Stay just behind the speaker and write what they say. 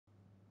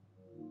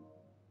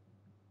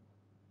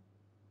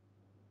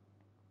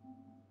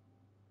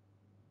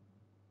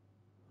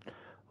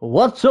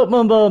What's up,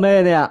 Mumbo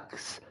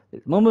Maniacs?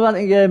 It's Mumbo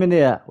Anti Gaming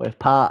here with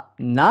part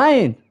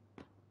 9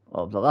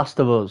 of The Last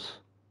of Us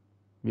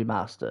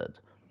Remastered.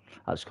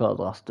 That's called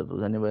The Last of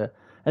Us anyway.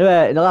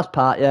 Anyway, in the last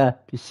part, yeah,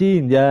 you've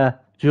seen, yeah,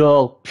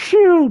 Joel,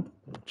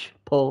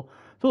 pull,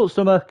 full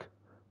stomach,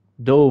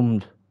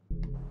 doomed.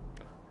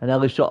 And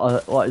Ellie shot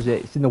her, what is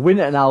it? It's in the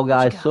winter now,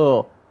 guys,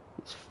 so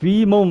it's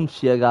 3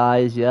 months, yeah,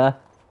 guys, yeah.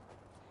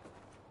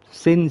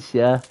 Since,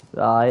 yeah,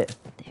 right.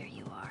 There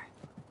you are.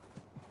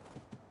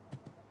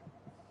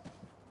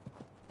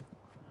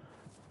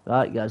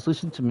 Right, guys,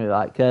 listen to me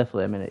right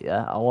carefully a minute,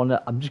 yeah.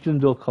 I'm just gonna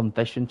do a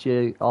confession to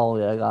you all,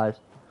 yeah, guys.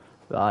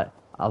 Right,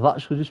 I've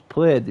actually just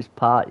played this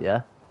part,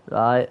 yeah,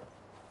 right.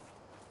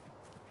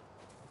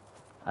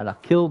 And I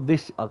killed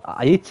this.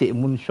 I hit it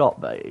in one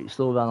shot, but it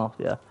still ran off,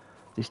 yeah.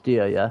 This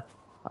deer, yeah.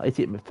 I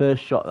hit it in my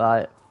first shot,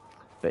 right.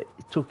 But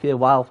it took a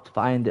while to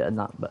find it and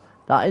that. But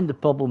that ain't the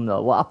problem,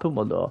 though. What happened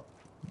was, though,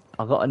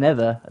 I got an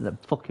error and the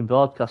fucking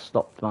broadcast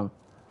stopped, man.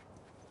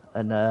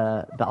 And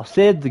but I've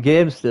saved the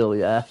game still,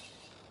 yeah.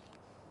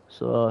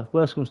 So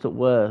worst comes to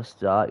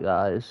worst, right,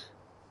 guys.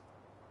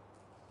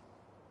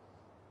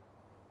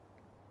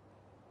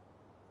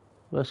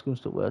 Worst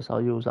comes to worst,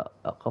 I'll use that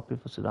copy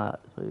for tonight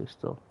for you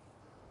still.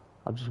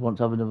 I just want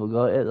to have another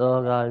go at it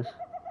though, guys.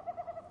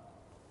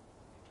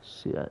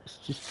 See, it's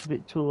just a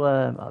bit too,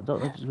 I don't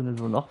know if it's going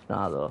to run off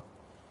now though.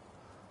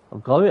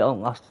 I've got it on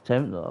last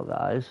attempt though,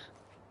 guys.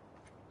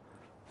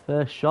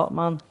 First shot,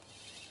 man.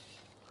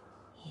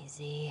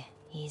 Easy,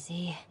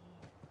 easy.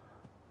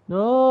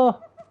 No!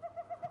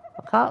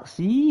 I can't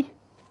see.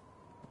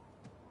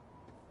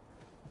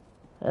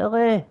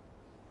 Ellie!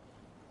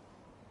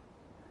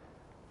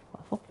 I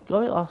fucking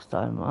got it last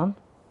time, man.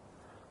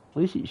 At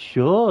least it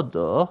showed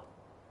though.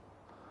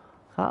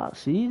 Can't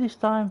see this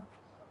time.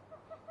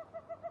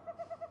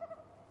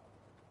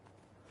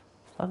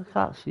 I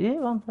can't see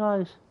it, man,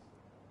 guys.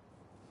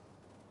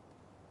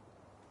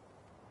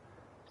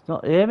 It's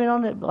not aiming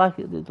on it like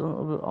it did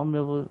on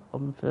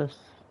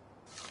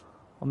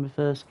my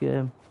first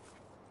game.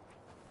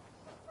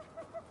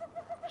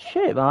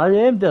 Shit, man, I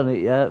aimed on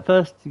it, yeah.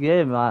 First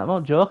game, right? I'm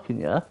not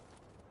joking, yeah.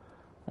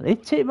 I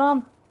hit it,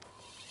 man.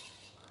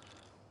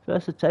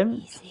 First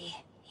attempt. Easy,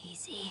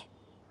 easy.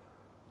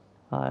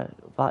 Right,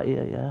 back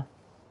here, yeah.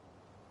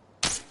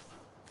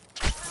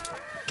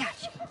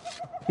 Gotcha.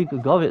 I think I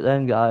got it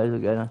then, guys,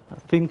 again. I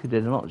think I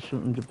did, I'm not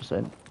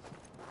 100%.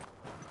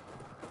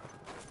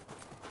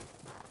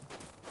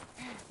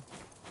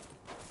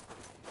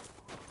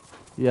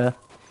 Yeah,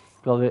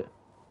 got it.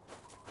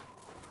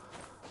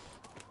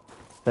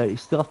 But you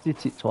still have to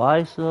hit it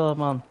twice, though,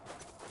 man.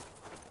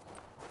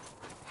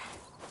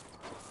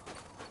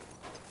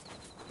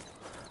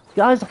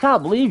 Guys, I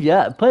can't believe,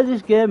 yeah, I played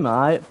this game,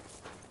 right?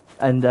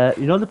 And,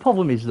 you know, the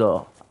problem is,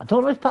 though, I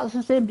don't know if that's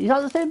the same, is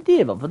that the same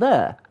deer over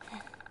there?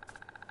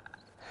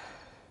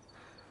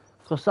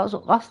 Because that's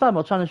last time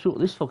I was trying to shoot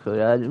this fucker,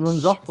 yeah, and it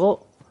runs off,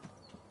 look.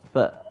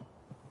 But,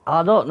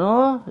 I don't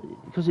know,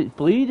 because it's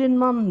bleeding,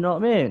 man, you know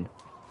what I mean?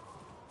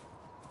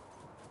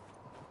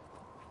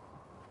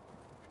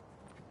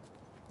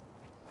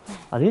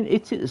 I didn't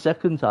hit it the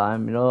second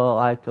time, you know,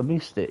 like, I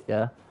missed it,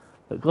 yeah.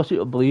 But because it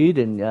was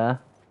bleeding, yeah,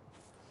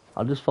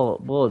 I just followed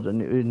blood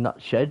and it was in that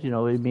shed, you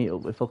know, we meet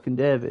up with fucking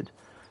David.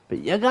 But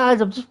yeah,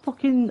 guys, I'm just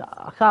fucking,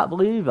 I can't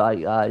believe,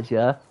 like, guys,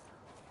 yeah,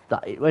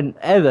 that it went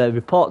ever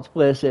report to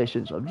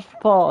PlayStation, so I've just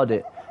reported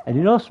it. And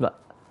you know something,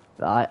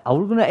 right, I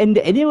was going to end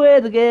it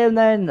anyway, the game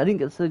then, I didn't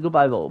get to say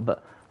goodbye vote,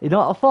 but you know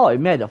what I thought it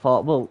made? I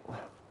thought, well,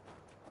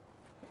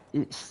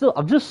 it's still,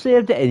 I've just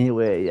saved it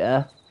anyway,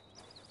 yeah,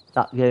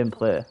 that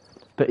gameplay.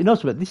 But you know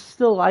something, this is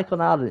still like on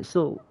hard and it's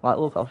still, like,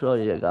 look, I'll show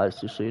you guys,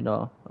 just so you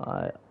know,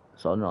 right,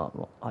 so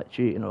not like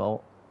cheating or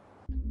all.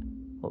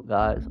 Look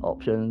guys,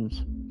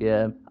 options,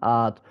 game,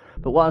 hard.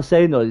 But what I'm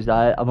saying though is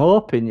I'm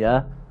hoping,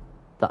 yeah,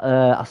 that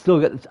I still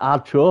get this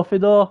hard trophy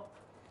though,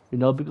 you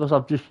know, because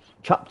I've just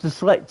chapter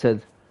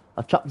selected.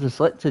 I've chapter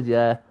selected,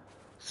 yeah.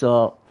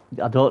 So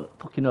I don't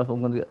fucking know if I'm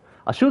gonna get.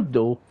 I should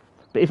do,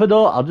 but if I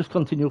don't, I'll just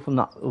continue from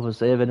that other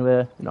save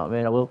anyway. You know what I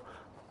mean? I will.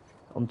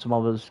 On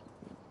tomorrow's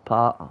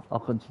part, I'll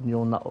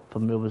continue on that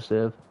from the other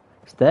save.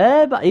 It's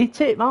there, but I eat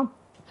it, man.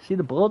 See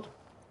the blood.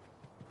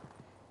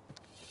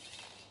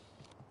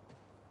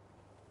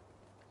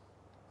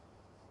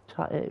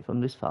 Can't hit it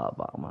from this far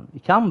back, man. You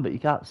can, but you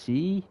can't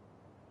see.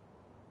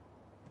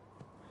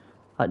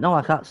 Like, no,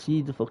 I can't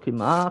see the fucking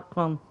mark,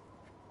 man.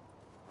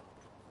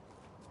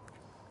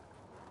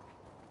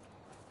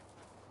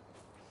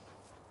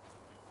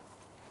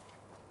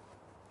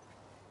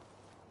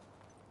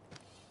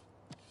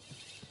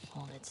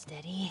 Hold it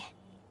steady.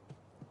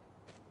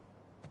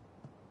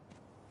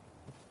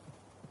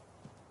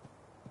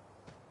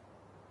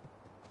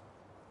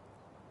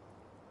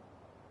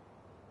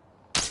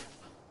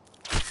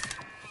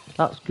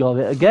 That's got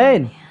it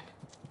again.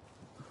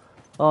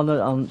 Oh no,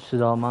 it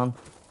answered, oh man.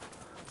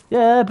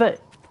 Yeah,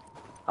 but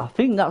I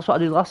think that's what I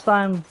did last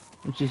time.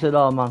 And she said,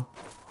 oh man.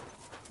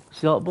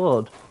 See that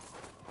blood?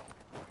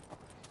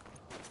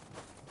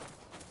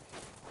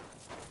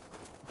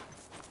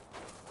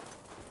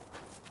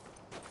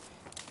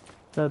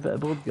 A bit of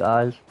blood,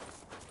 guys.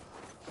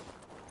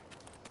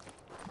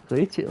 I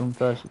hit it on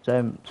first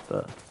attempt,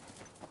 but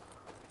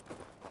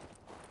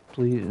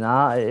bleeding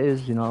out it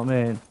is, you know what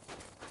I mean?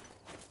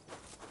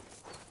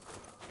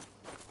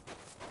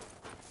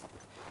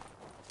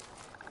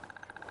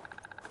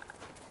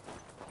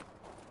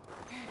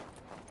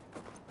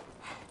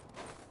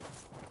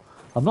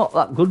 I'm not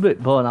that good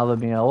with bone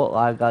having I look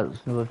like that's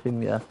another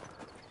thing, yeah.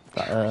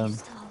 That, He's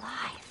still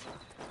alive.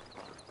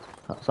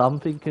 that's I'm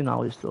thinking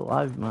now he's still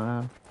alive,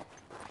 man.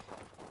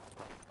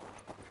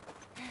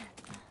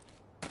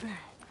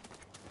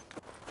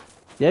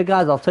 Yeah,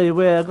 guys, I'll tell you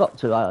where I got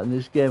to in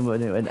this game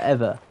when it went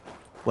ever.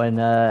 When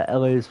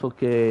Ellie's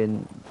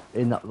fucking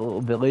in that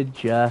little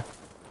village, yeah,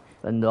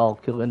 and they're all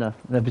killing her.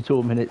 And every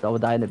 2 minutes, I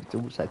was dying every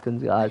 2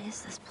 seconds, guys. What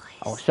is this place?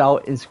 I was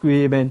shouting,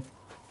 screaming,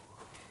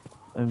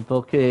 and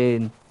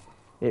fucking,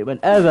 it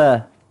went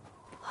ever.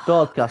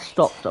 Broadcast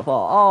stopped. I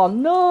thought, oh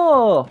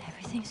no!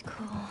 Everything's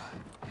cool.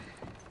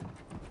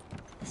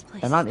 This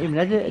place. And I hadn't even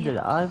edited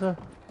it either.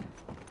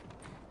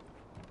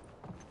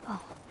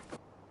 Oh.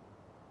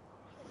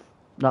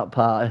 That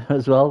part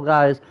as well,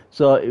 guys.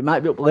 So it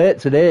might be up late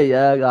today,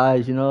 yeah,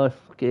 guys. You know,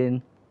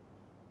 fucking,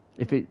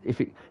 if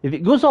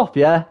it goes off,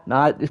 yeah,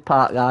 nah, this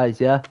part,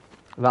 guys, yeah.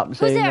 Without me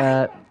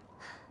saying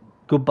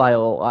goodbye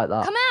or like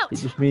that. Come out! It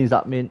just means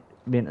that me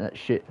internet's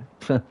shit.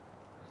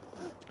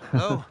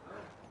 Hello?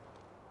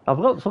 I've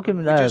got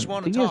fucking just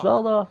wanna thing talk. as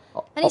well though.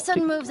 Any Optic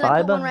sudden moves, I put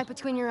fibre. one right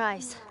between your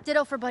eyes.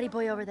 Ditto for Buddy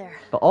Boy over there.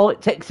 But all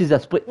it takes is a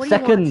split What do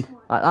you second,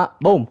 want? like that,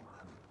 boom.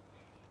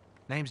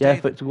 Name's Yeah,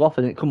 David. for it to go off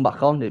and it come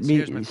back on. It Here's means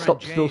my it friend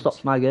stops, still James.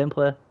 stops my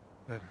gameplay.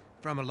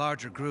 From a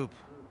larger group.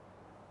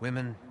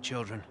 Women,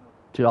 children.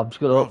 Dude, I'm just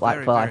gonna We're up like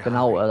very, for like very an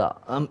hour. That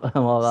I'm So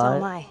am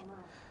alright. I.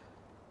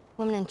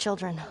 Women and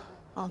children,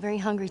 all very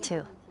hungry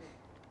too.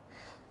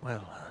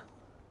 Well,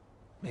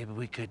 maybe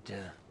we could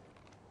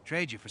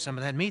trade you for some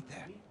of that meat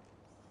there.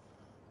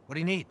 What do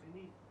you need?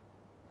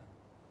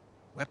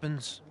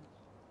 Weapons?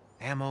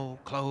 Ammo?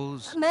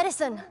 Clothes?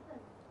 Medicine!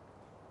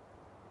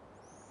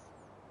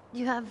 Do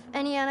you have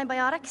any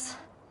antibiotics?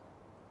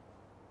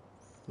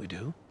 We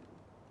do.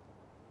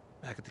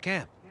 Back at the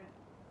camp.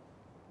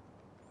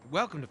 You're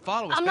welcome to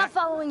follow us I'm back. not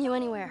following you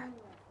anywhere.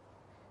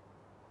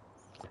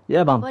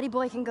 Yeah, man. Buddy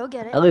Boy can go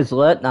get it. Ellie's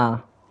late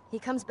now. He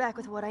comes back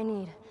with what I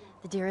need.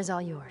 The deer is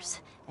all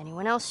yours.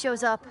 Anyone else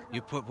shows up,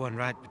 You put one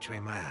right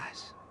between my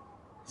eyes.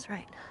 that's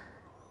right.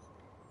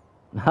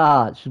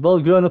 Ah, she's well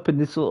grown up in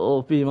this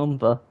little 3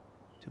 monther.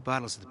 2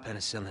 bottles of the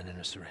penicillin in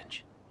a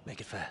syringe.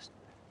 Make it fast.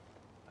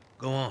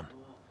 Go on.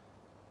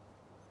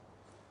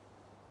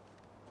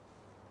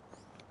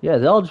 Yeah,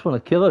 they all just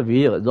want to kill her,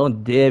 really. It's only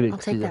David, I'll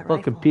 'cause take he's a that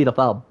fucking rifle.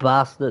 paedophile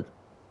bastard.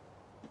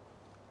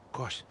 Of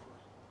course.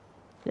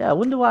 Yeah, I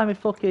wonder why me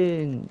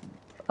fucking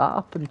that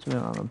happened to me,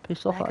 man. I'm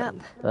pissed off Back at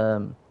it.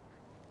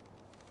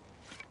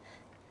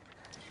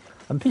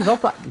 I'm pissed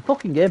off that the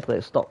fucking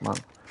gameplay stopped, man.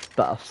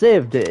 But I've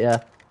saved it, yeah.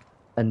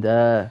 And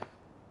I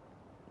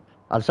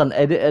just hadn't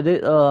edited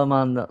it, oh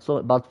man, that's not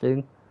a bad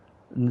thing.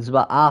 And there's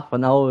about half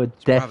an hour of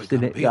It's probably deaths in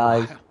gonna it, be a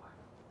guys. while.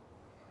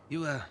 You,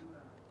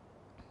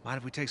 mind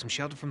if we take some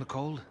shelter from the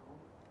cold?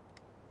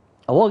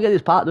 I won't get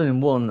this part done in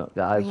one,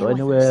 guys, Bring so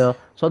it with anyway. us.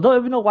 So I don't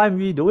even know why I'm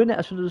redoing it.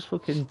 I should have just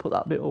fucking put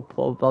that bit up,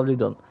 what I've already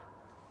done.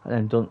 And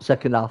then done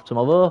second half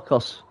tomorrow,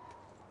 because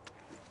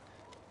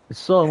there's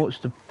so much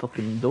to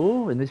fucking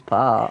do in this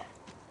part.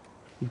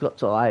 You've got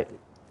to, like,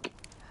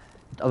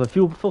 have a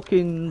few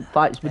fucking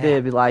fights with Yeah.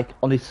 David, like,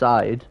 on his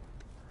side.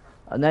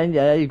 And then,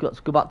 yeah, you've got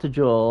to go back to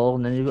Joel,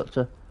 and then you've got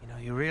to... You know,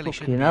 you really Fucking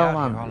shouldn't be hell, out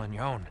man. here all on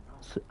your own.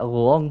 It's a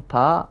long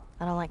part.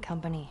 I don't like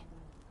company.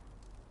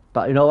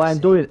 But you know why I'm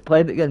see. doing it,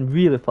 playing it again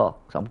really for?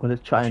 Because I'm going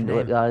to try What's and your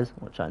do it, name? guys. I'm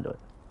going to try and do it.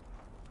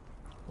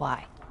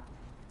 Why?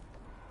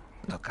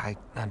 Look, I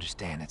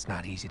understand it's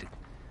not easy to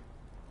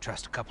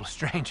trust a couple of I'm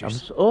strangers.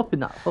 just hoping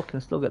that I fucking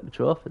still get the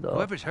trophy, though.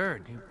 Whoever's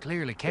heard, you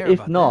clearly care If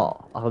about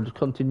not, I'll just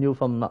continue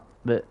from that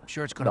bit. I'm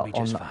sure it's gonna be not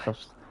on just that, fine.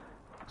 'cause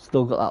I've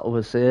still got that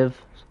other save.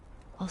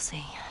 We'll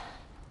see.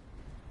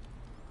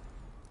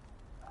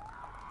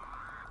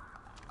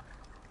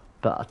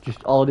 But I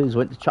just all it is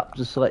went to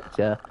chapter select,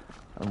 yeah,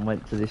 and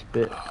went to this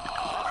bit.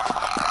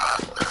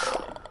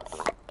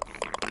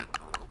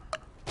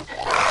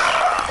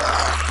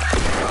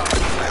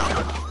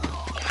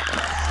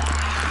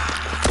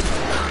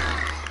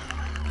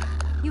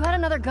 You had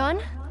another gun?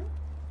 them.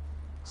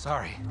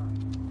 Sorry.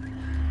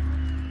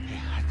 Hey,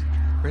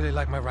 I'd really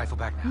like my rifle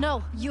back now.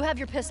 No, you have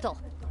your pistol.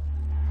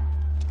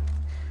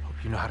 Hope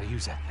you know how to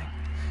use that thing.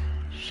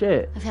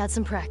 Shit. I've had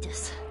some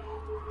practice.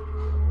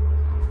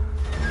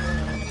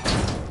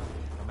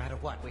 No matter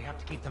what, we have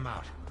to keep them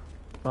out.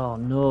 Oh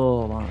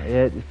no, man. I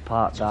hate this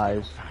part,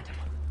 guys. Find them.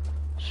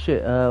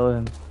 Shit,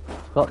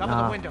 got Cover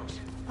the now. windows.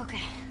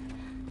 Okay.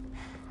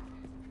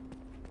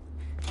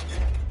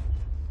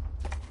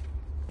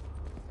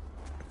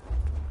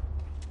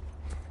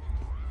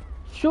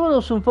 Sure,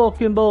 there's some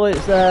fucking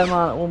bullets there,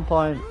 man, at one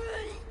point.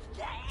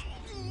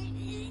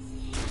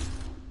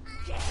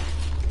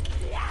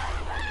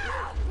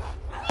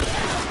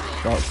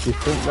 That's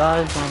different,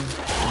 guys, man.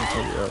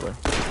 Really.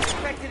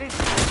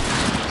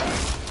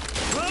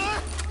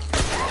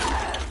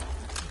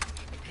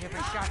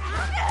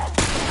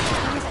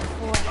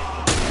 boy.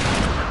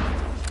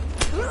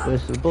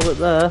 There's a bullet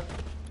there.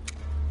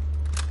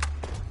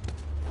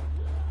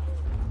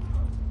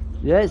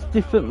 Yeah, it's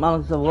different,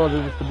 man, because I've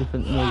loaded it for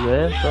different new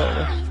games,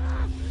 totally.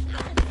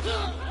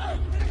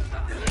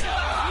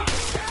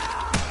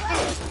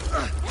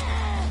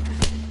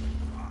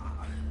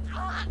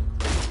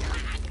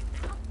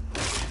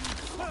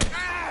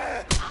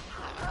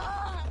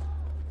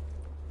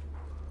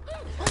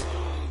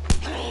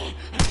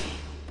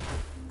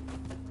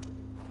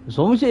 As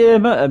long as you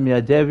aim at him, yeah,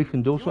 David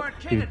can do something.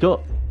 If you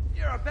don't,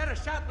 You're a better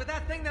shot with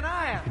that thing than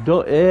I am. if you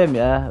don't aim,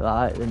 yeah,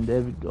 right, then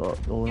David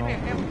got going Give me a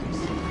on. hand with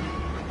this.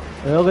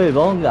 Earlier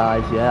on,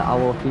 guys, yeah, I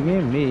was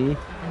thinking me.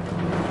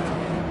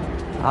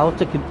 I was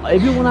taking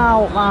everyone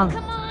out, man.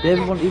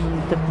 David wasn't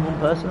even taking one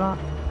person out.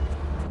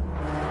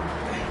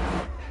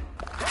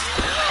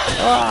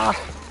 Ah.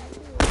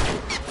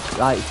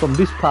 Right, from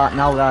this part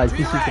now, guys,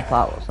 this is the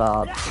part that's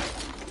hard.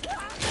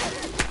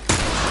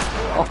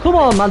 Oh, come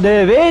on, man,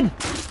 David!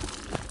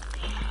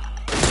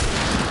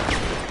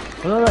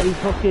 I know that you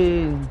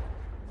fucking...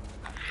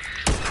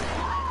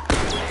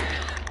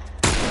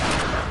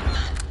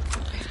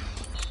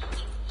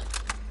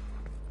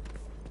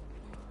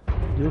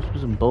 There's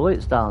some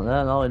bullets down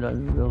there, no, in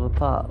another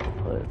part.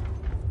 But...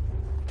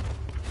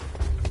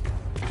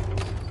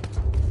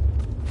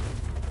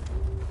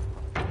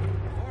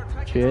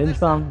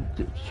 Change, man.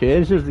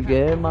 Changes the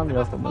game, man. You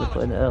know, from when I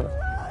playing it earlier.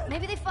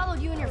 Maybe they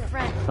followed you and your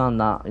friend. It's on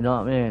that, you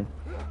know what I mean?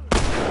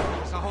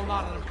 There's a whole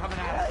lot of them coming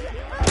at us.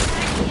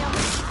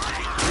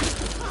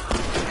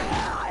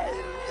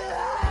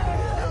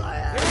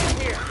 They're in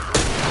here.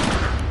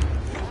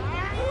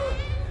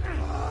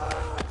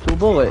 2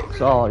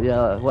 bullets, oh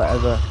yeah,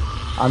 whatever.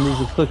 And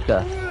these are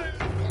quicker.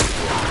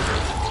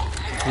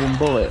 1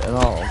 bullet and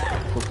all.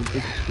 Fucking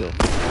big skill.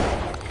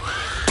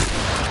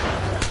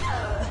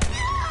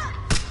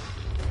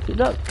 Pick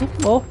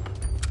them up.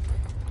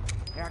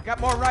 Yeah, I got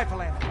more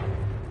rifle ammo.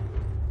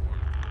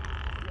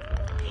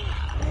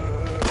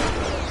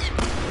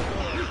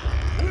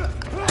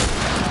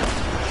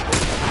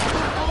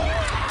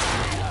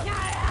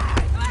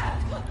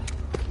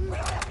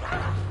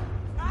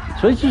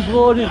 So it's just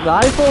loaded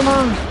rifle,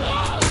 man.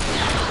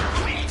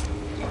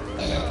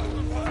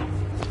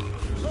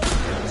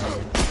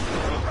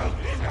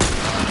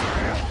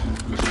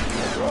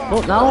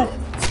 Look now.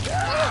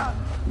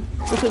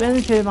 Look at the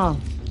energy, man.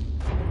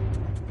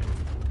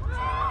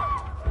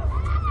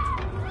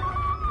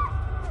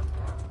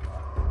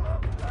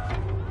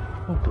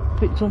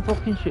 Pick some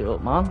fucking shit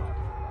up, man.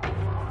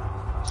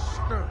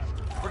 Screw it.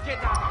 We're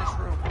getting out of this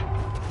room.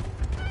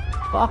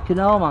 Fucking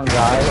hell, man,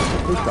 guys.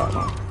 Push that,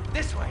 man.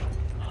 This way.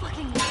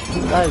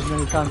 That as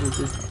many times as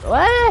this.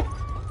 Where?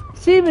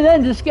 See me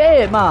then, just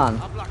get it, man.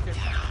 I'll block this.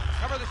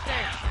 Cover the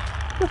stairs.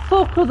 The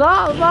fuck was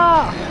that?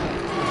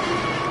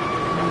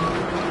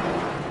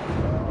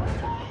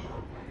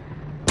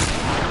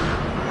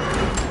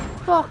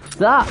 Fuck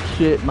that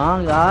shit,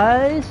 man,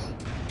 guys.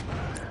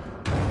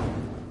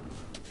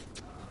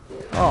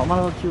 Oh man,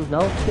 I'll choose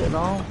no shit and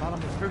all. Follow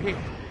me through here.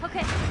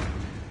 Okay.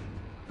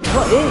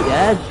 Not it,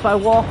 yeah, just by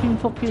walking Do you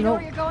fucking know up.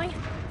 where you're going?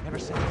 Never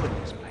set foot in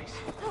this place.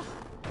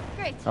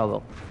 Great. Oh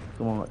well,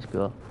 come on, let's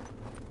go.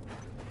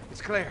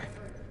 It's clear.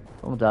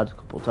 I'm died a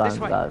couple of times,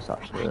 way. guys,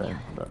 actually, then,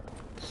 but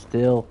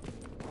still.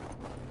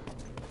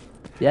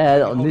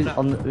 Yeah, on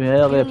the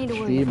earlier need to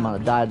worry stream,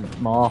 man, I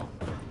died more.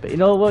 But you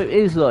know what it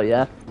is though,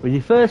 yeah? When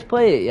you first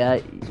play it, yeah,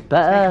 it's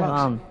better,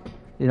 man.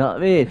 You know what I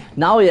mean?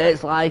 Now, yeah,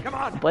 it's like,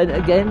 playing it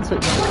again, so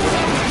it's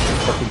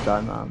fucking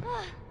time, man.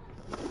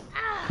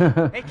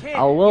 Hey, kid,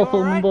 I will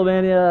fumble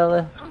mania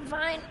earlier. I'm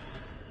fine.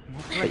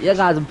 But yeah,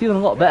 guys, I'm feeling a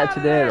lot better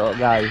today, though,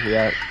 guys,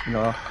 yeah, you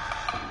know.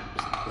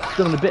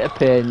 Still in a bit of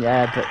pain,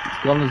 yeah, but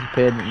it's gone as a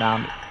pain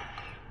now.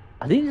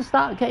 I need to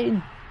start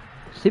getting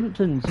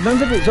symptoms.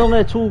 Remember, it's only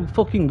a 2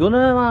 fucking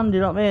gunner, man, do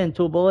you know what I mean?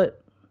 2 bullet.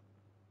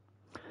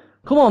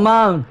 Come on,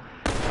 man.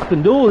 I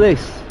can do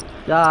this.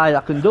 Guys,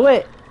 I can do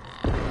it.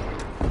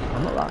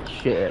 I'm not that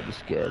shit at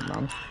this game,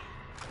 man.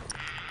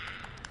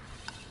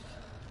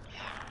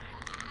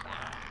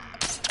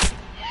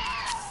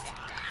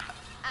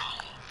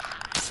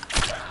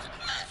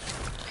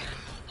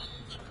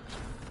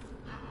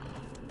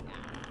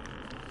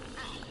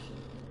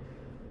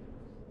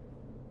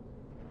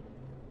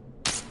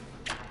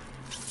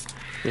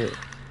 Shit.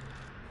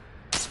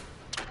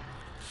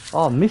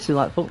 Oh, I'm missing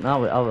like fuck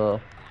now with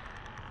arrow.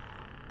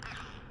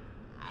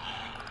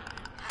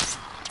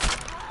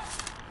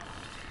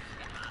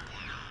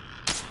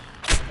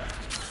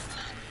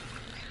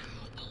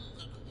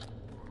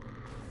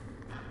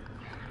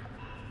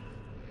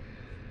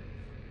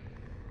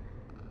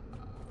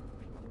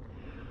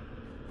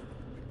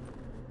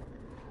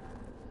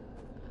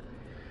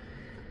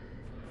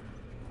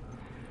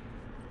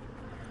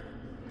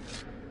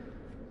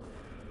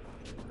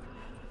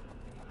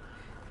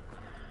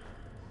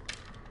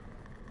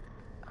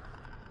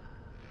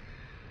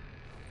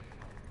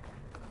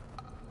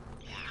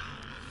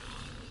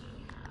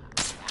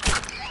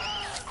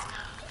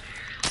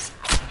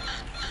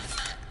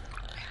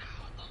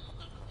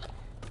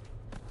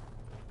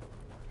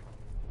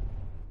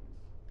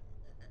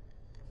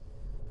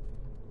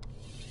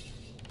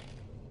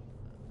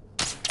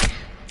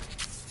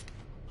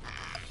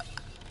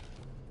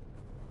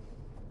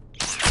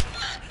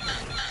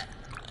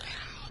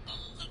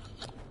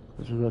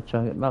 just go try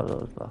and get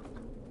Melrose back.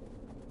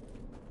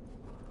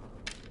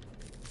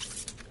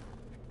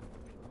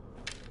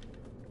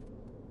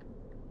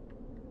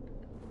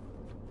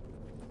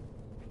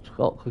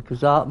 Scott, quick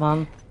as that,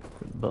 man.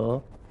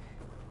 But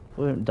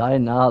we ain't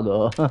dying now,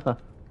 though.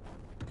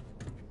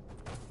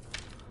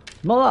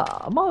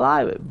 I'm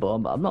alright with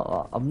Bum, but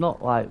I'm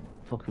not like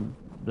fucking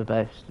the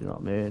best, you know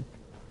what I mean?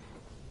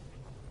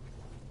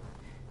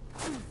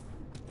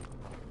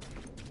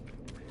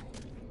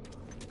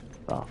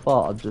 I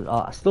thought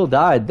I still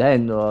died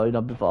then, though, you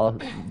know, before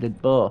I did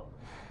both.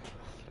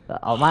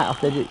 I might have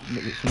to edit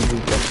some of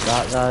these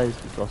that, guys,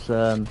 because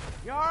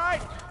You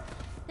alright?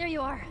 There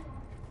you are.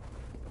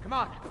 Come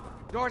on.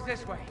 Door's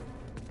this way.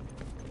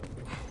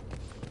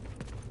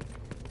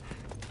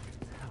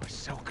 We're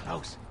so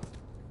close.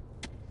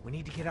 We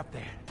need to get up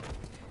there.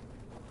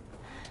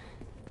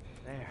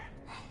 There.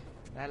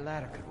 That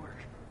ladder could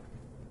work.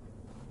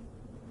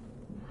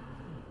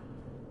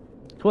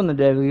 Come on then,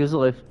 David, use the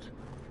lift.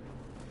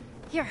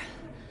 Here.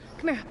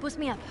 Come here, boost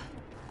me up.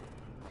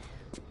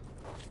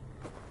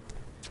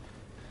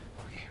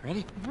 Okay,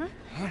 ready?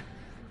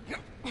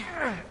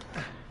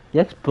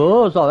 Yes,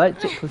 pose, alright,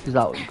 take clickers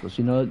out, because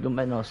you know, it don't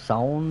make no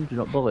sound, you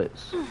know,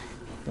 bullets.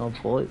 No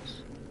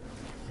bullets.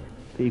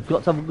 But you've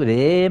got to have a good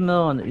aim,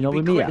 though, and you know,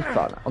 with me,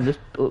 on this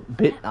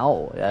bit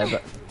now, yeah,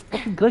 but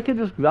fucking clicker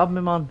just grab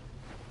me, man.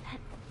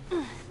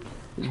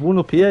 There's one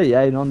up here,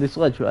 yeah, you know, on this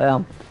ledge where I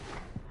am.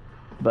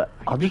 But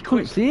I just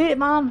couldn't see it,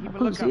 man. I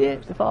couldn't see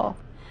it before.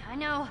 I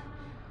know.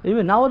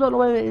 Even now, I don't know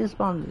where it is,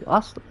 man.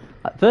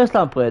 First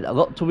time I played, I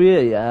got to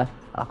here, yeah,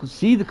 I could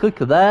see the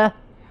clicker there.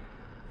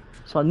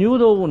 So I knew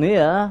there was one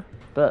here,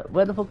 but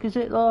where the fuck is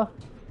it though?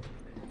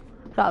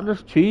 Can't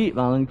just cheat,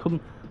 man, and come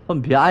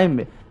from behind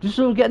me. Just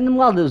so getting them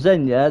ladders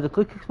in, yeah, the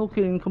clicker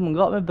fucking come and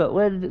got me, but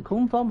where did it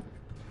come from?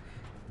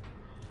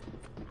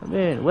 I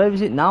mean, where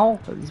is it now,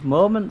 at this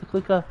moment, the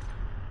clicker?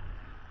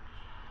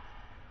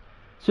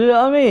 See what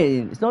I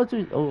mean? It's not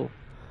too, oh,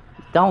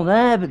 it's down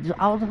there, but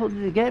how the fuck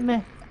did it get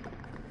me?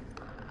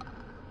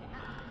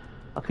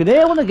 I can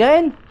hear one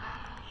again.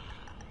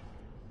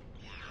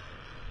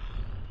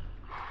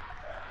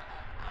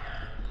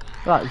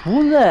 Right, there's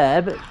one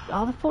there, but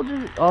how the fuck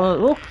did it... Oh,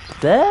 look, it's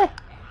there.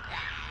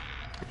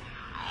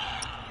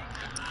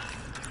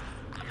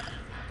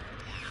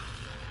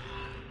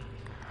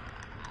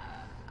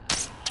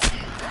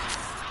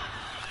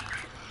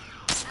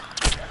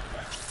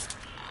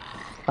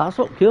 That's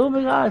what killed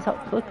me, guys,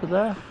 that clicker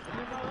there.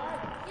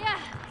 Yeah,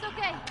 it's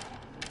okay.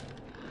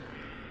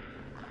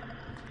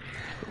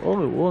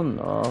 Only one,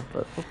 though,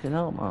 but fucking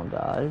hell, man,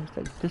 guys.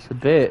 Like, this a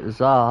bit is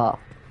that.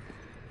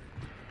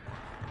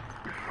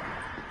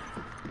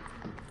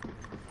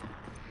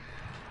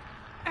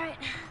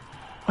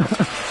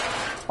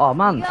 Oh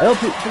man, I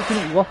hope it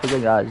fucking off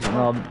again, guys. You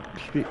know, I'm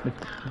street the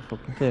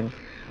fucking thing.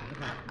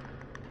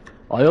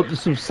 Oh, I hope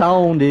there's some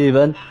sound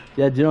even.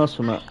 Yeah, do you know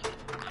something?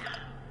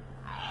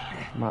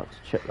 I might have to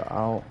check that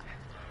out.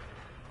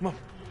 Come on.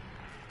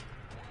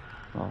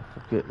 Oh,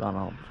 fuck it, man.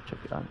 I'll check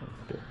it out.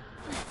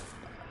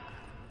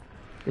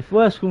 If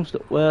worse comes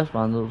to worse,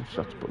 man, they'll just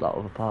have to put that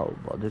other part up.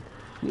 But I did.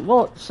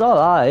 Well, it's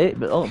alright,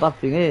 but the only bad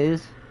thing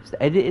is, it's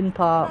the editing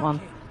part, man.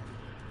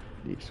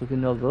 It's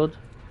looking no good.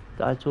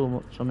 Die too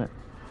much on it.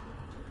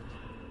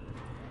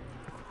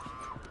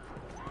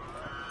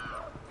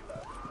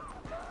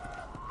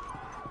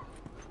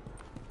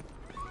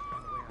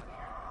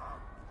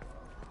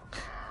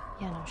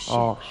 Yeah, no shit.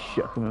 Oh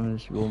shit, I can remember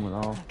this room and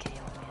all. Okay,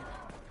 old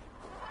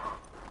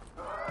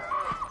man.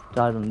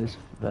 Died on this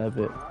fair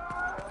bit.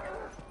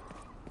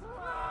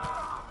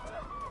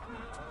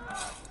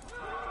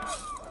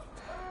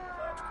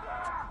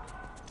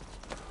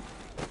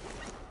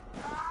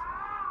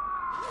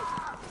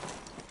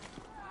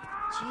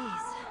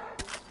 Jeez.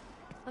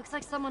 Looks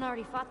like someone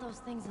already fought those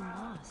things and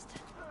lost.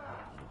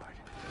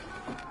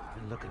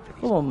 Been looking for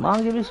these. Come on,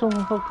 man, give me some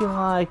fucking,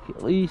 like,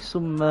 at least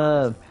some,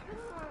 Grab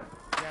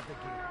the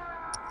gear.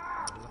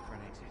 Look for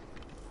an exit.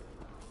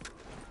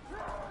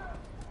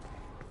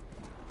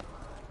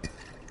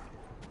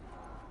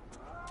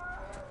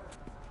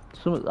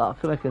 something that I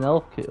can make an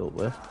health kit up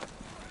with.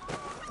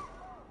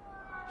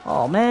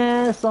 Oh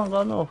man, it's not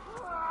got enough.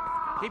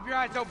 Keep your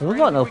eyes open. Have we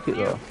got an health kit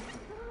though?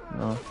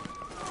 No.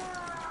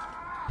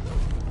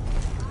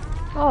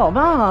 Oh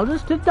man, I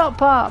just did that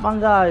part, man,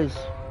 guys.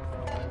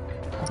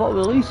 I thought we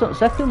released that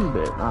second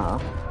bit now.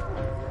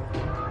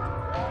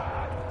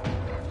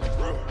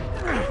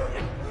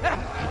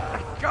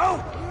 Go!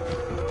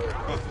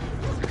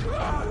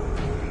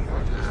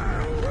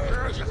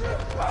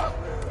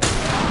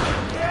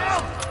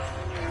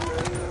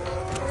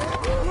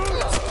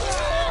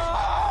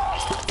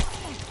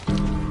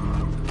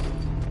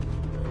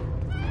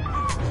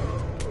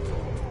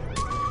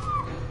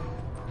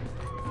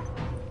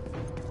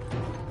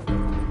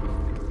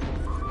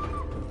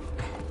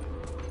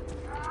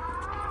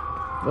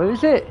 Where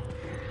is it?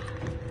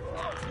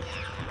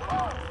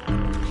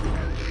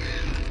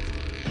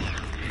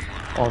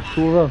 Oh,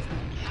 two of them.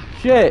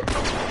 Shit!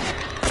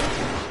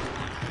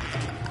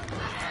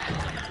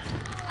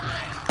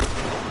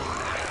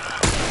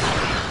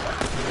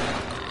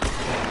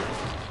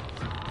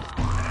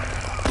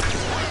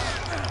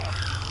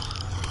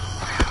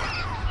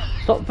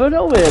 Stop throwing it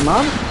away,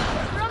 man.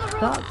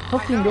 Can't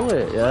fucking do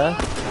it, yeah?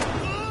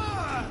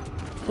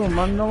 Come on,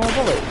 man, no more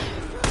bullets.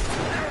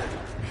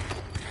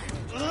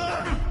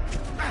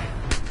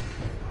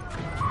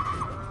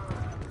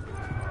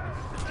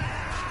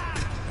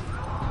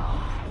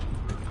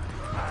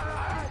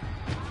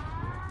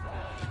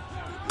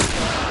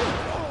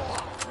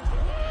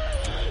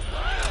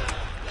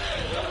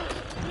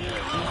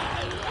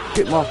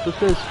 Get my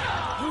fuckers.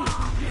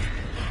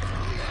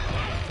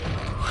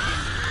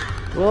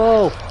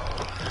 Whoa!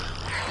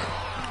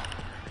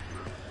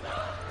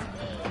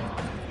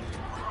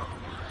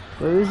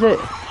 Where is it?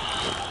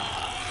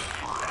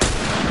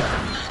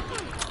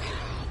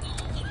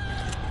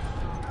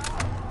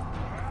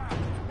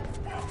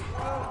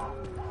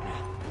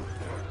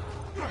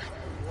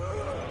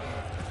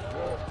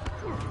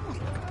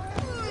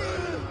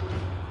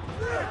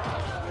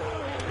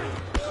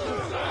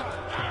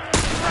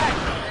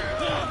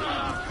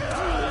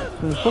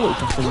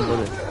 Bullets or something,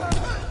 buddy.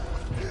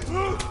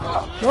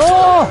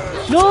 No!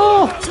 No!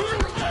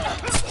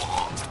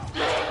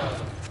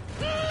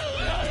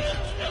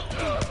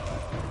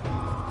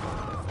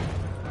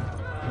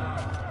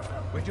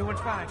 We're doing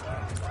fine, kid.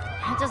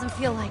 It doesn't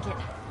feel like it.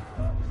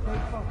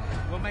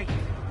 We'll make it.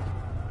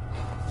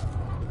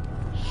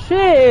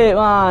 Shit,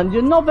 man!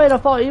 You're not better. I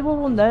thought you were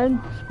one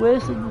then. Just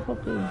wasted the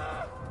fucking.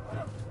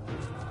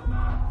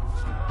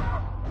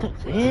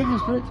 Takes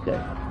ages for it to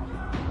get.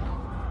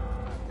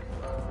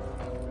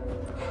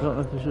 I don't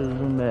know if I should have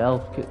done my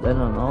health kit then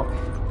or not. How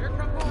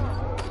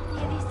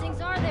many of these things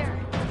are there?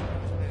 I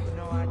have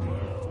no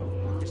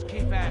idea. Just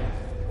keep at it.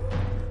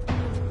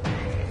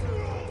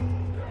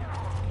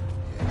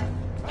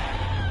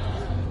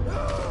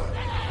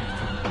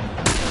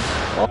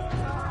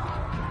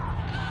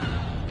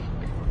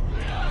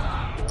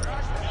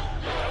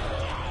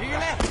 To your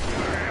left.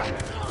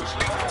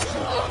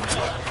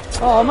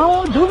 Oh man,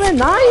 what do we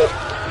knife?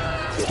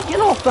 Get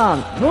off,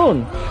 man!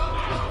 Run!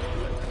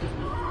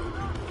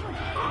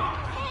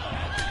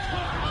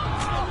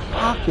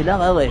 Fucking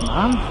hell, Ellie,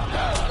 man!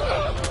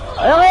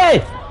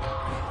 Ellie!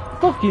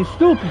 Fucking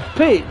stupid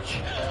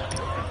bitch!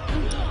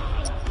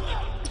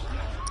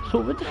 So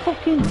with the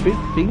fucking big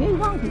thingy,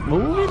 man, keep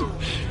moving!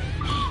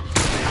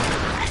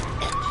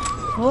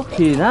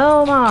 Fucking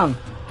hell, man!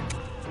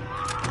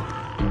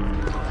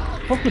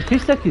 Fucking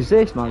piss take is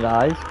this, man,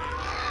 guys?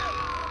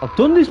 I've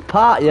done this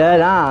part, yeah,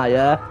 nah,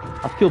 yeah.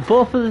 I've killed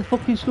both of the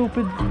fucking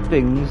stupid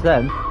things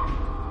then.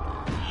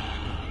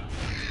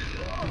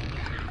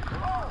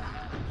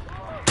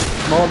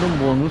 More than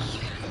once.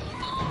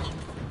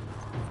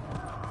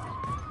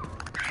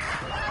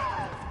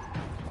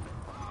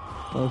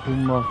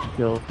 Nothing more to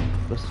kill.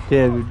 The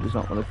scary does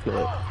not want to kill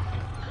it.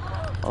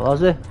 Oh, has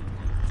he?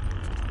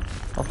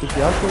 Obviously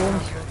he has the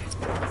ones.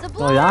 It's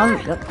a Oh, yeah,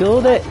 blur! that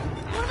killed it.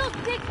 One of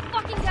those big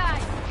fucking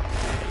guys!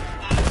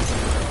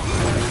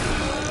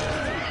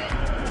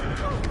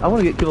 I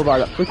want to get killed by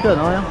that quicker, don't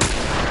I?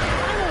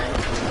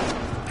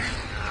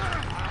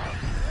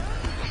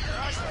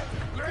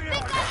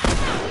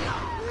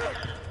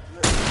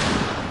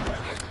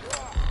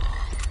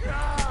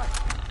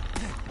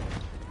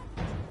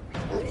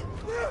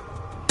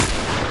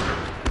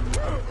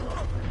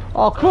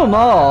 Oh, come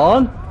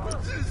on!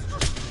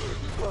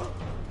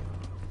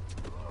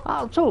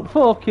 I took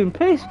fucking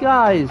piss,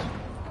 guys!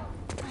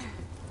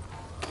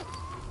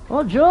 I'm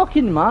not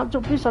joking, man. I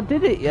took piss, I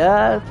did it,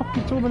 yeah.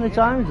 Fucking too many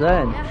times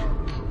then.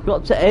 Yeah,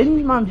 Got to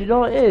end, man, do you know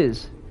what it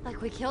is?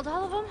 like we killed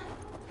all of them?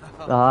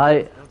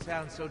 Right. Don't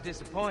sound so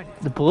disappointed.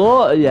 The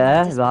bloater,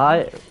 yeah,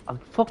 right. I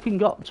fucking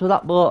got to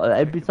that bloater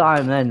every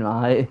time then,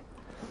 right?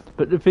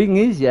 But the thing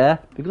is, yeah,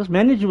 because my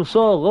energy was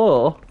so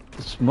low,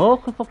 the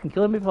smoke was fucking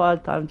killing me before I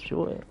had time to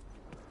shoot it.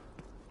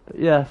 But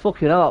yeah,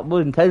 fucking hell, that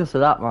was intense to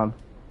that, man.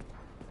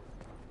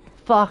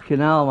 Fucking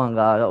hell, man,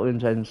 guy, that was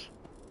intense.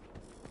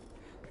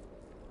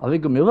 I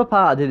think on the other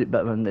part I did it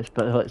better than this,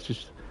 but it's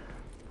just...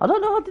 I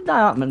don't know, I did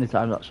that many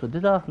times actually,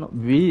 did I? Not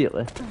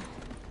really.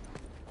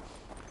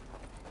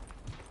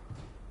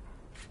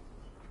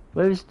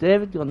 Where is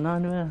David gone now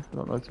anyway? I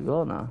don't know where to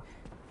go now.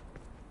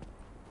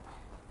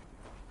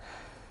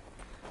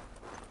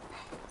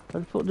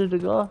 Where the fuck did he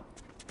go?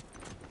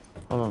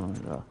 Hold on a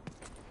minute.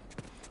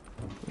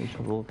 We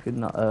should look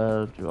in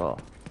that drawer.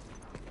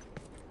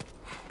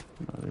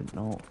 No, I didn't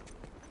know.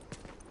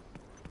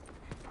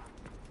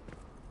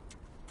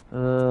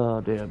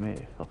 Oh dear me,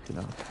 fucking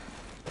hell.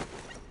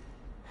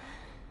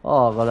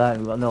 Oh god, I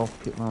ain't got no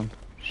kit, man.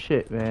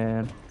 Shit,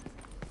 man.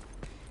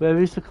 Where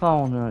is the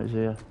clown? Right, he's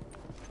here.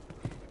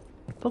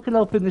 Fucking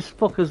helping this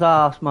fucker's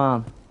ass,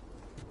 man.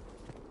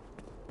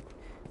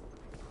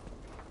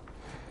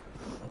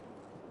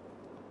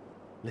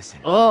 Listen.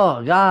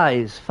 Oh,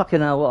 guys, fucking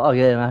hell, what a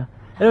game, man.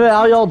 Anyway,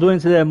 how y'all doing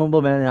today,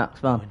 Mumble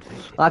Maniacs, man?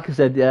 Like I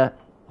said, yeah,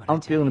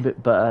 I'm feeling a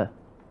bit better.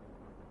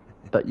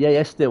 But yeah,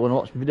 yesterday when I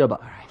watched the video,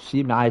 but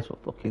see my eyes were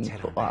fucking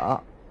stuff like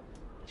that.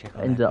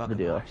 End that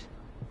video.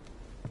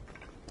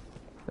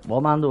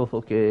 Well, man, they were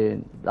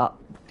fucking that.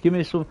 Give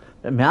me some.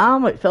 My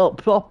arm, it felt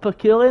proper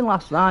killing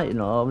last night, you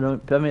know. When I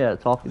went premiere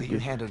talking to you.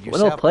 Handled When I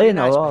was yourself playing,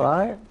 pretty they nice, were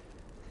alright.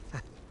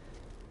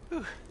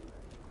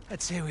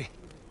 I'd say we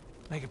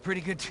make a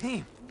pretty good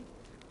team.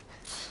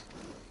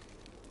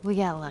 We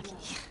got lucky.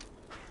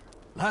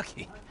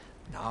 Lucky?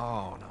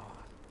 No.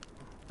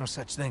 No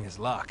such thing as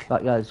luck.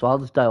 Right, guys, while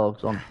this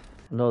dialogue's on, I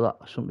know that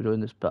I shouldn't be doing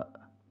this, but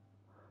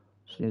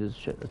just needed to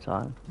check the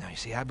time. Now, you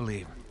see, I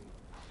believe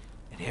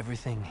that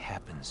everything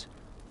happens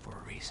for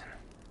a reason.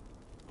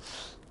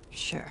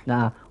 Sure.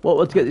 Nah, what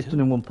let's get this done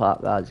in one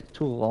part, guys. It's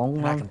too long,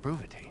 And I man. can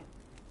prove it to you.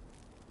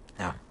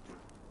 Now,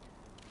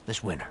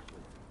 this winter,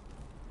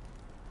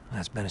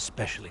 that's been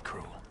especially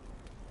cruel.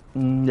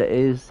 It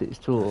is. It's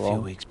too A few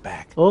long. weeks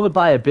back, Only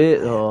by a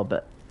bit though,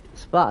 but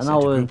it's about an sent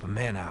a hour. group of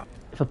men out,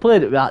 If I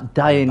played it without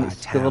dying, by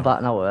it's still town, about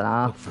an hour and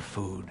a looked half. for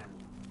food.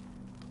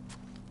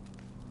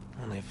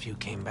 Only a few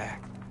came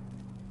back.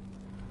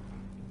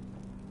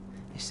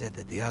 They said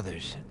that the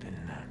others had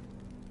been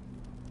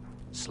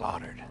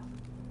slaughtered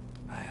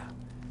by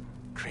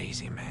a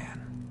crazy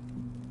man.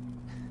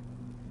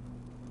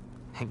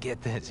 And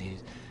get this,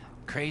 he's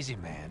a crazy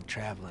man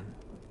traveling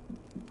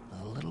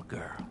with a little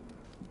girl.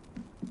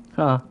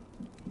 Huh.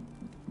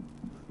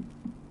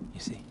 You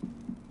see,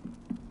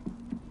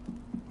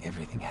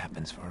 everything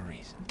happens for a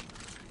reason.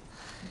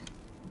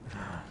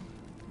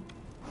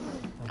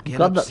 I'm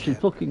glad that she's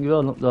fucking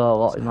grown up there a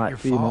lot in not like your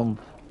 3 fault.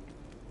 months.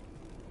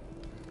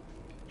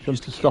 She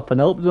wants to stop and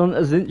help the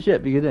hunters, didn't she,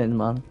 at the beginning,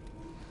 man?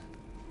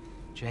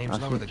 James, I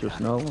lower the should just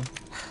gun. know.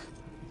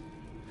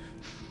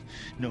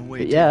 No way.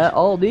 But yeah,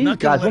 all these Not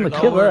gonna guys let want her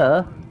to kill go.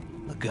 her.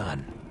 The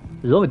gun.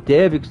 There's only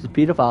David because the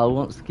paedophile who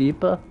wants to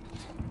keep her.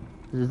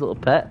 It's his little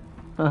pet.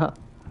 Now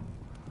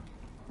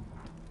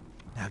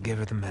give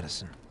her the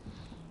medicine.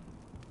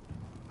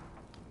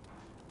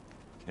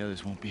 The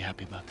others won't be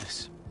happy about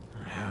this.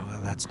 Yeah,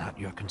 well, that's not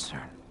your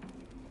concern.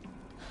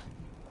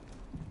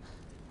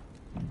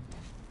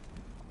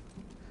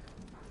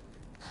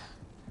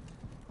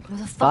 Who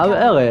the If fuck I were are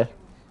Ellie,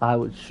 I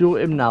would shoot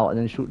him now and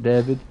then shoot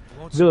David.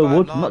 Won't Really survive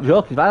would, I'm not long.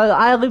 joking. If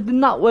I lived in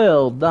that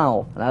world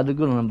now and I had a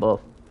gun on them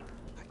both,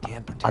 I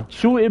can't protect I'd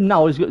shoot him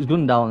now, he's got his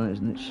gun down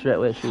and straight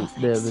away shoot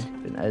David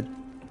in the head.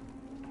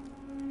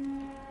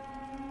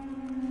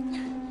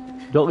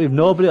 Don't leave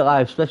nobody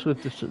alive, especially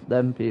if it's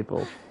them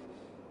people.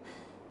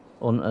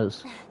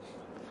 Hunters.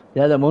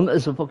 Yeah, them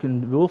hunters are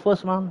fucking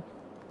ruthless, man.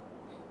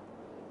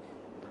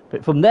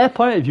 But from their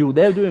point of view,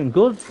 they're doing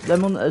good,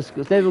 them hunters,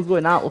 because they were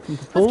going out looking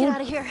for Let's food. get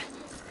out of here. You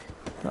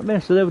know what I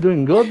mean? So they were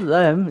doing good,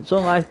 them. It's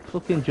not like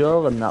fucking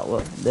Joel and that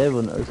were, they're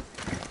hunters.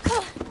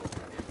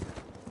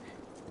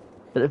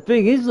 But the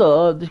thing is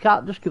though, you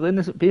can't just kill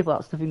innocent people,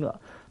 that's the thing.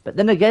 But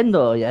then again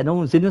though, yeah, no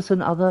one's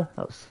innocent either,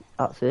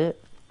 that's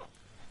it.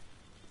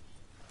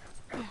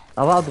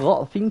 I've had a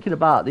lot of thinking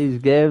about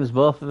these games,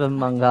 both of them,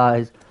 man,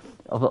 guys,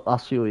 over the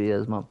last few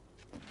years, man.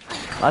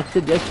 Like I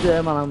said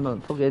yesterday, man,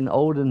 I'm fucking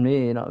older than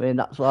me, you know what I mean?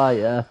 That's why,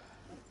 yeah.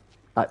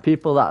 Like,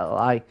 people that are,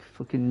 like,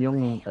 fucking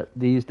young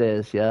these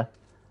days, yeah,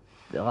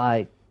 they're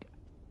like...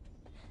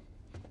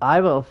 I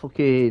will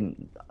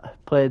fucking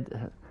played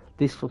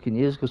this fucking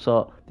years ago,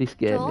 so this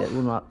game, Joel? yeah, one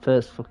of my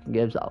first fucking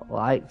games that I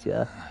liked,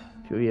 yeah,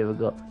 a few years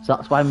ago. So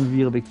that's why I'm a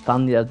really big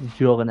fan, yeah, of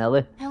Joel and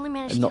Ellie. I only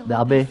managed And to not get the a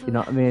little bit Abbey, of you food. know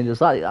what I mean?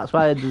 There's like, that's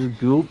why there's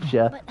groups,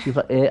 yeah, But-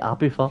 people that ain't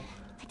happy for.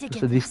 I did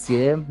So get this this.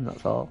 game,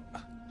 that's all.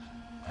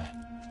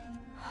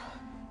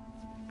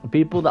 And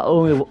people that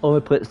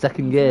only play the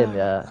second game,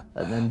 yeah,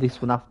 and then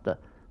this one after,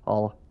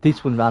 or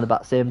this one round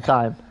about the same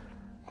time,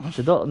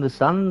 they don't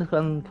understand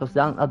because they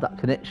haven't had that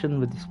connection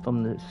with this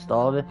from the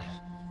story.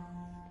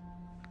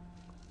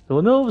 They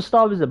will know what the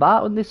story's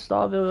about when this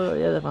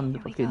story, yeah, man, the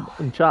fucking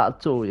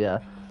Uncharted 2, yeah.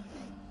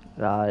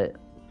 Right,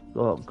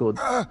 oh, good.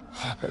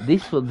 But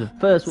this was the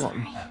first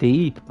one,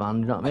 deep,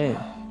 man, you know what I mean?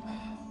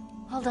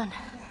 Hold on.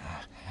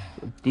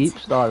 Deep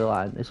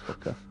storyline, this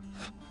fucker.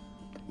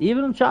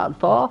 Even Uncharted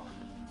 4,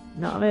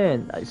 you know what I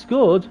mean? It's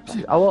good.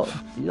 I won't,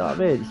 you know what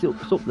I mean?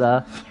 It's up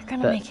there. You're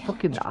gonna But make it.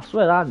 fucking, I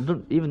swear, I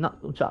don't even that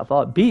Uncharted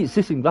 4. It beats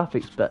this in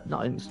graphics, but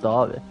not in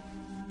story.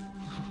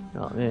 You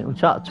know what I mean?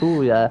 Uncharted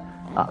 2, yeah,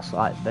 that's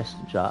like best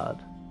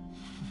Uncharted.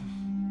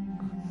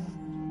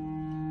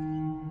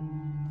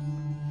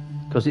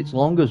 Because it's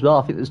long as well.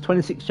 I think there's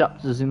 26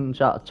 chapters in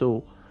Uncharted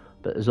 2,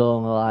 but there's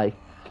only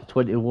like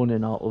 21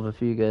 in all other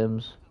few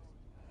games.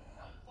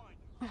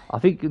 I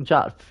think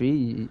Uncharted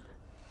 3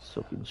 is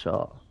fucking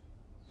short.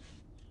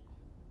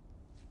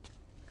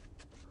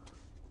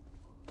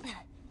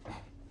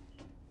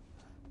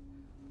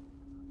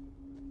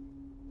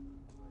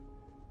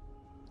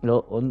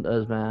 No,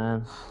 hunters,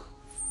 man.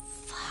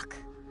 Fuck.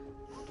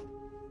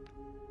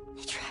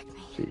 They tracked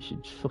me.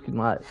 She's fucking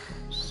like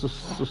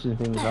sussing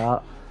things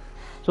out.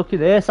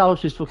 Fucking Ace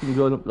House is fucking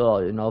going up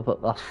there, you know,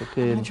 but that's I'm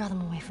fucking. gonna draw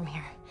them away from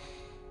here.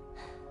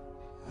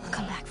 I'll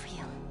come back for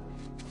you.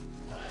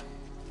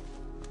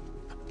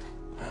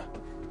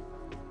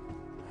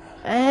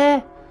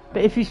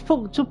 But if he's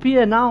fucked up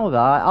here now,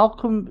 right, I'll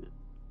come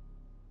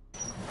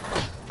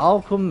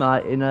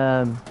right in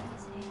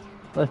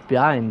Left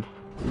Behind.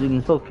 He's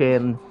in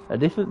fucking a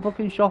different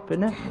fucking shop,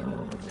 innit?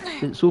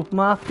 It's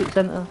supermarket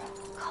centre.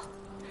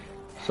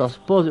 So I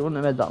suppose it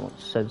wouldn't have made that much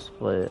sense to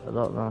play it, I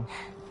don't know.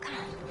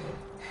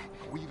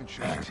 Are we even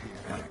sure he's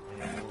here?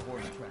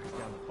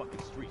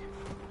 street.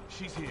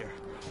 She's here.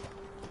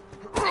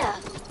 Hey,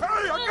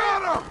 I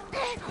got her!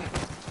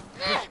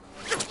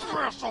 Get your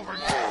ass over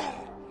here!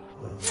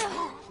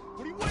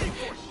 What are you waiting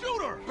for?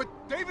 Shoot her! But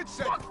David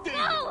said... Fuck David!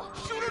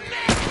 Shoot her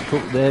now!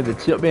 Fuck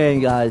David, see what I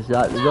mean, guys?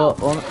 Like, they're not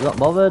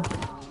bothered.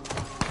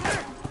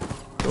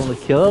 They only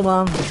kill,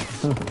 man.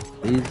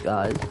 These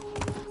guys.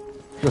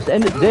 Just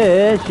end of the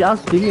day, she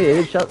has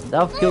thingy,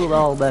 they've killed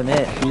all their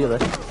mates, really.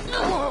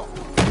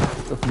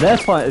 So from their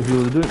point of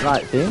view, they're doing the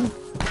right thing.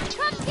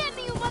 Come get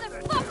me, you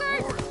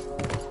motherfuckers!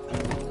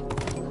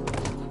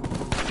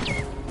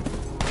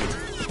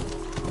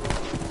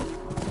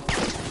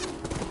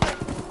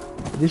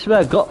 This is where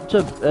I got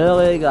to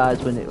earlier,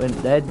 guys, when it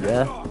went dead,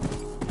 yeah.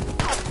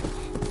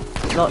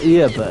 Not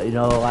here, but you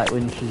know, like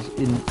when she's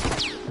in.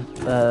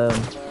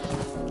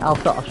 I'll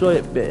show you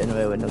a bit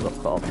anyway when I got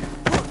caught.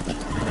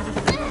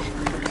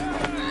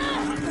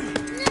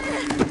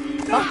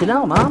 Fucking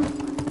hell, man!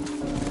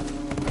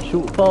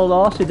 Shoot Paul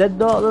Horsey, dead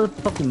daughter,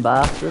 fucking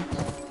bastards.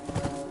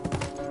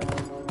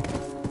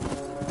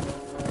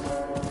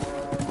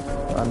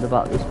 Round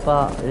about this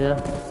part here.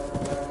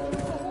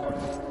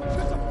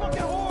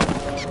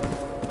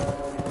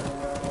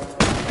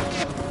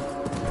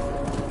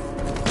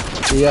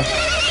 Yeah.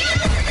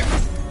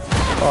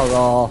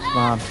 Oh, horse,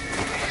 man.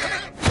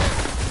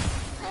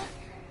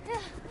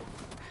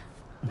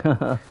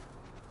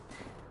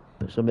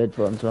 Put some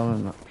headphones on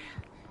and that.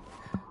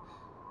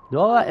 They're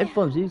alright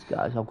headphones, these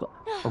guys. I've got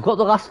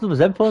the last of those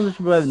headphones, I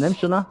should be wearing them,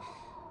 shouldn't I?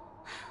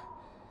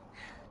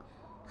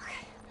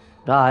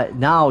 Right,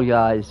 now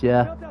guys,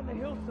 yeah. Down the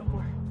hill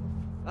somewhere.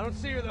 I don't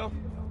see her though.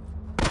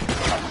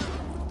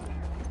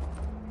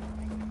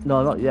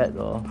 No, not yet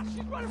though.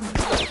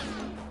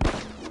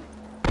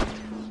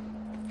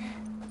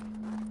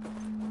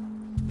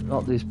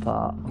 Not this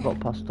part. I've got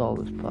past all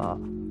this part.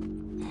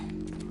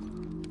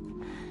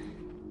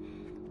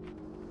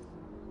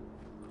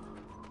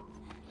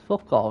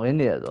 Fuck all in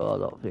here though, I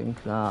don't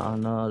think. Nah,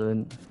 no, I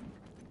didn't.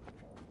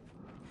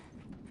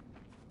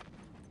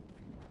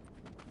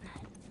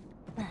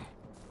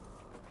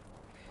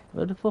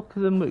 Where the fuck are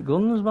them with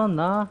guns, man?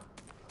 Nah.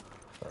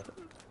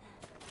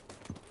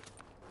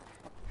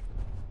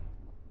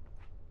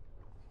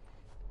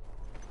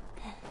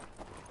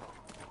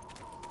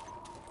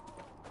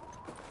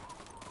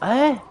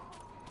 Eh?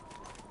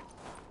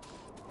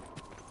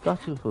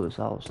 Got to for this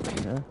house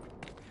thing, yeah?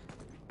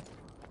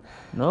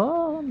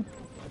 No,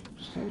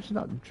 it's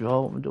not the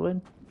draw what I'm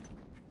doing.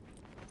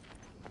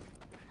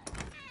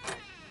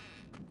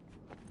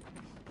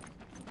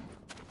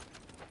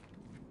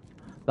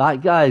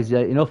 Right, guys, yeah,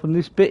 you know, from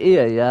this bit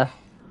here, yeah,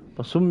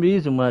 for some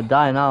reason when I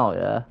die now,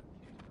 yeah,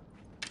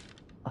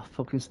 I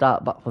fucking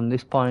start back from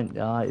this point,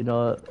 yeah, you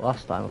know,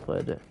 last time I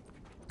played it.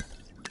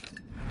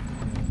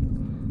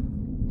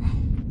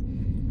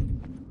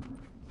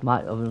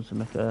 Might have them to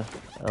make a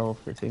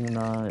healthy thing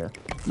now, yeah.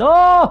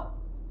 No!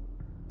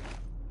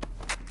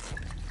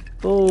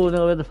 Oh,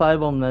 no, we had the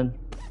firebomb then.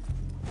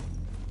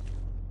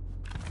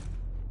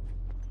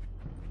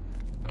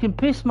 Fucking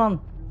piss, man.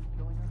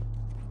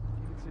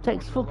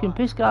 Takes fucking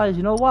piss, guys.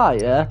 You know why,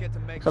 yeah?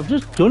 Because I've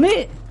just done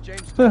it.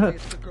 James told me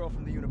it's the girl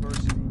from the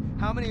university.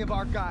 How many of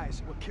our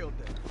guys were killed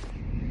there?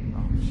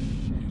 Oh,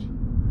 shit.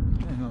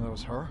 I didn't know that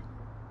was her.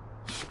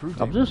 Screw I've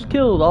David, just man.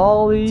 killed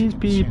all these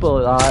people,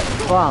 like,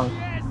 bang.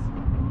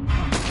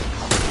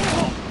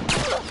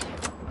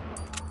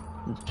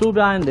 There's two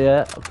behind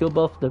there. I've killed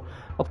both of them.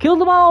 I've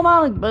killed them all,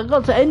 man. But I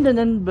got to end and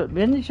then, but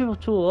my energy was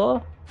too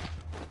low.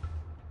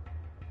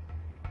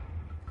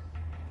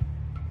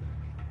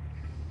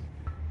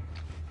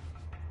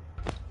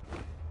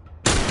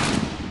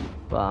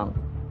 Bang.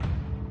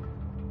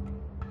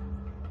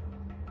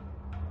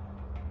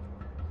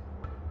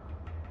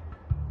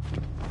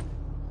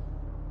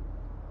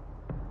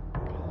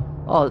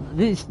 Oh,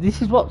 this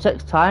is what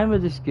takes time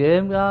with this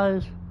game,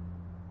 guys.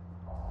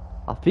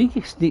 I think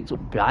he sneaked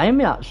up behind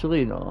me, actually,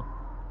 you know.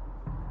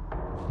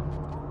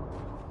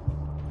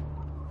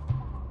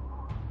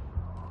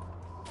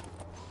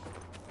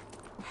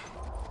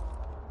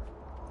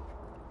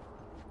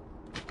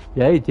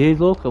 Yeah, he did,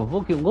 look, I'm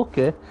fucking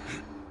lucky.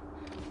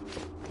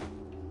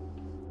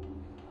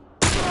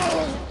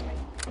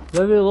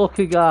 Very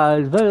lucky,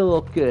 guys, very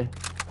lucky.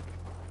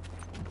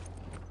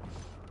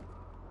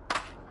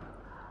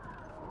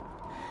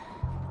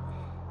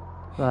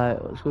 Right,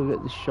 let's go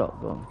get this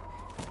shotgun.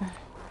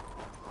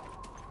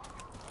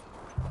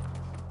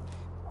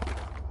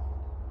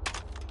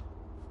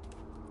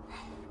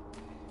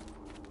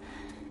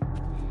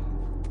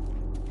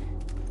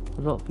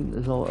 I don't think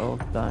there's all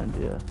else behind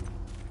here.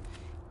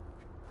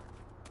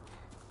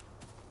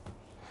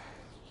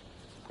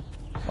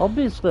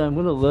 Obviously I'm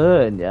gonna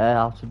learn, yeah,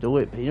 how to do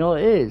it, but you know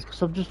what it is?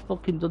 Because I've just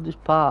fucking done this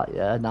part,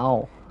 yeah,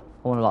 now.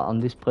 I want to like on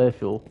this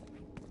playthrough.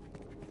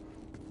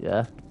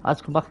 Yeah. I had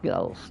to come back and get that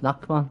little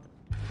snack, man.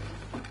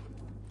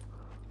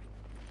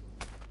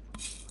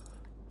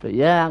 But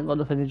yeah, I ain't got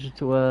enough energy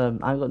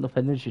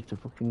to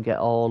fucking get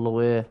all the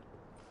way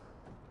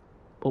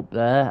up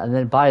there, and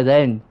then by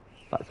then,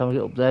 by the time I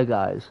get up there,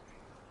 guys,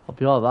 I'll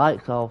be alright,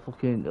 because I'll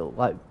fucking, it'll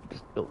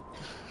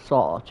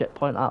sort of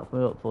checkpoint out for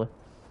me, hopefully.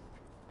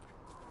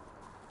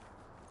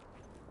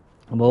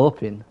 I'm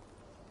hoping.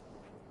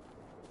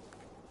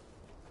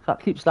 Can't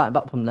keep starting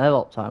back from there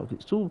all the time,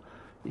 because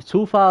it's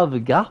too far of a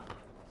gap. You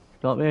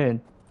know what I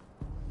mean?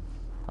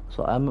 That's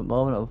what I am at the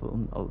moment,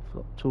 I've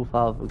got too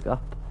far of a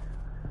gap.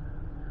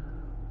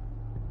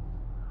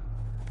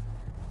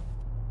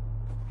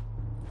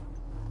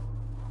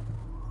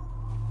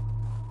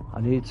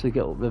 I need to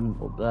get up there,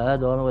 I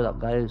don't know where that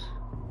guy is.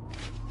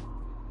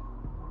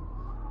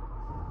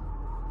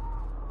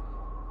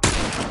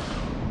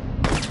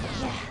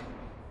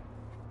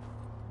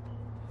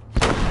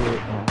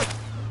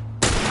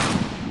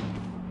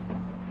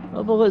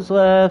 No bullets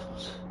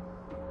left.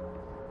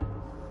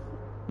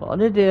 What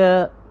an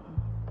idiot.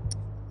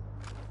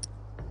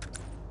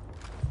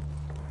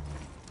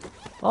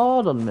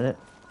 Hold on a minute.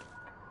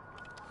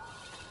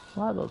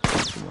 Why does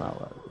something like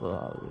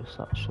this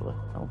actually?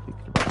 I'm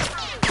thinking about it.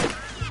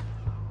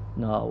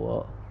 No,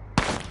 what?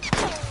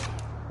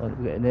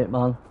 I'm getting hit,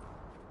 man.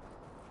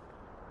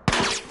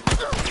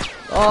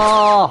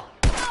 Oh!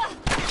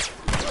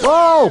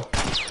 Whoa!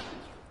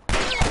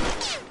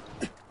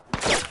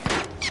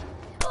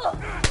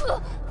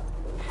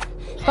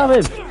 Stab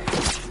him!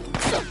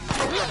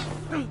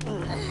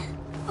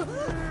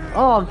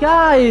 Oh,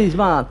 guys,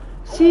 man!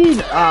 See,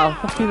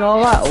 fucking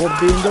alright, what I've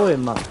been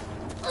doing, man.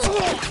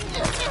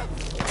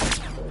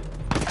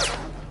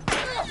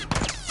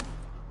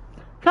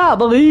 Can't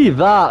believe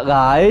that,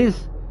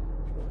 guys.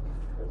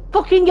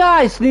 Fucking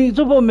guy sneaks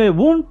up on me.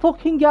 One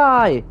fucking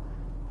guy.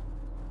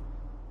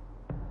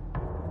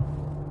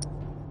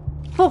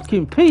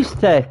 Fucking peace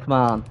tech,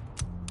 man.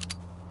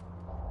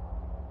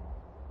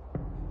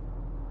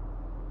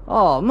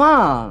 Oh,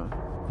 man.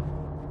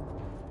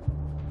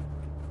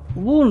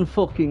 One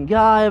fucking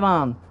guy,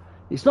 man.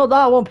 It's not that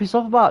I want to piss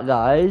off about,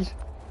 guys.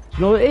 Do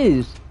you know what it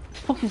is? It's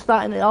fucking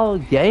starting it all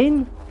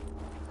again.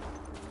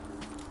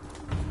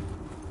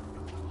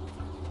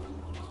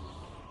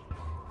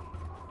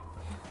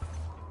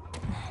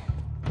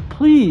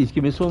 Please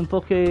give me some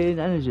fucking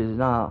energy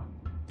now.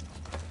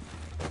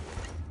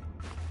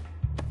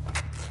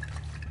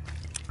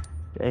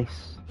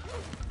 Yes.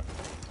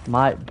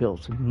 Might be able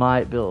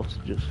to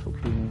just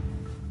fucking.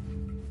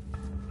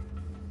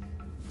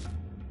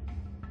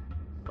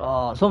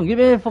 Oh, someone give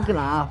me a fucking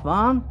half,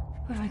 man.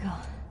 Where do I go?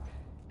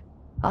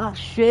 That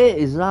shit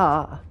is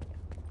that.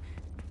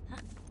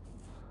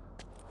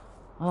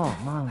 Oh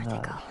man, Where'd they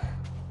guys. go?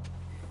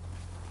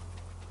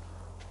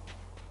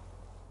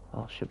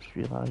 Oh, ship's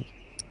realised.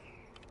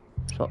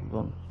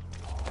 Shotgun.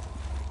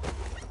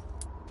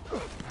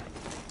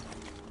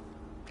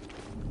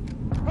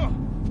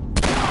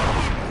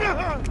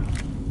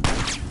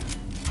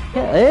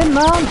 Get in,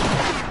 man!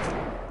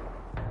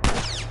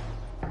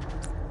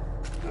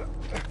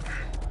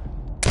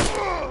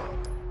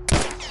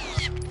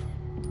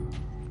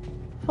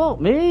 Fuck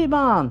me,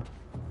 man!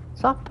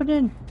 What's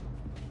happening?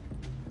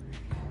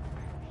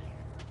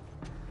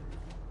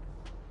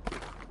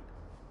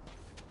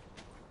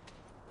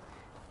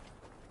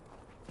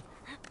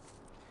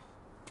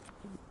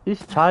 He's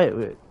tight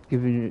with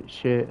giving you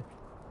shit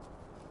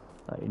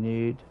that you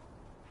need.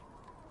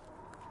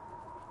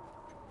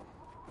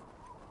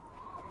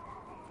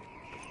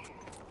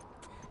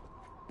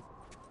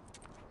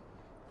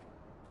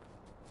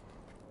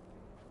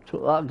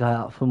 Took that guy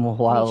out from a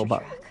while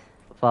back,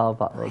 far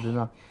back though, didn't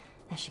I?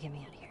 That should get me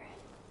out of here.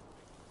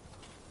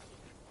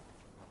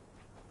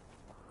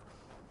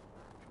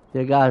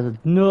 Yeah, guys, there's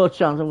no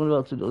chance I'm gonna be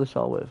able to do this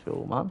all the way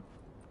through, man.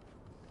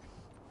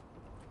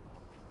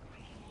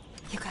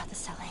 You got the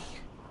Sally.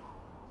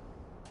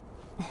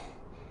 Okay,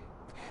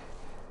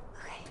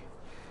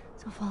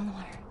 don't fall in the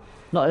water.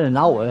 Not in an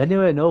hour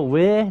anyway, no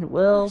way,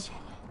 well. Oh, shit.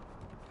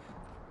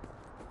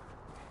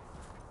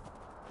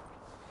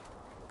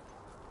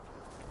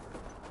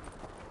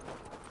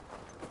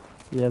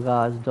 Yeah,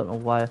 guys, I don't know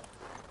why.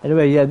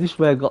 Anyway, yeah, this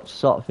way I got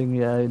sort of thing,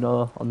 yeah, you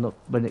know, on the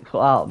when it cut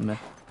out of me.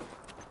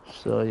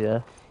 So yeah,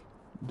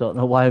 don't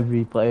know why I'm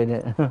replaying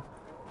it.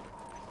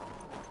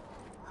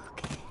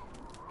 Okay.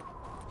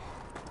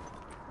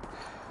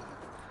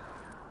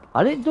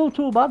 I didn't do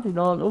too bad, you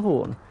know, on the other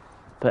one,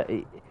 but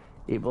it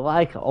was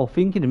like I was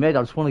thinking in my head,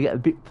 I just want to get a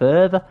bit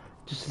further,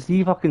 just to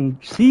see if I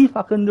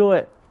can do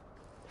it,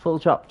 full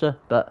chapter.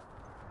 But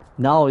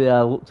now, yeah,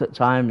 I looked at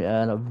time,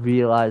 yeah, and I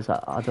realised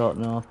that I don't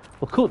know.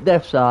 We'll cut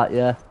deaths out,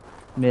 yeah,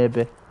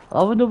 maybe.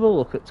 I'll have another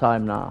look at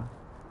time now.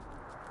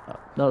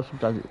 No,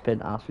 sometimes it's a pain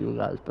to ask you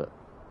guys, but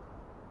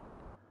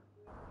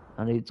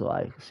I need to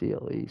like see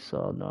at least.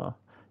 So no,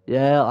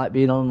 yeah, like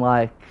being on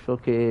like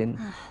fucking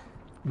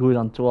going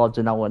on towards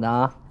an hour and a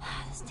half.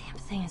 This damn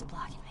thing is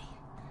blocking me.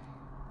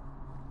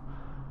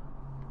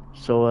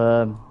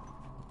 So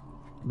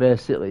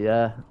basically,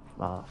 yeah.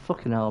 Oh,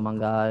 fucking hell, man,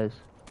 guys.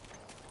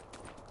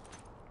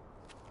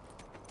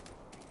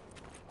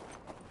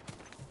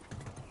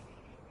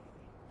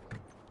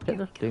 Get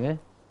this thingy,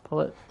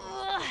 pull it.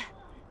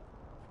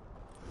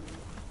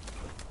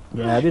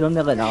 Yeah, I've been on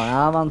there like an hour and a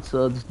half, man,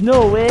 so there's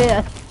no way.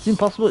 It's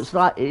impossible. It's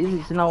like it is.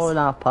 It's an hour and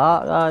a half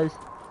part, guys.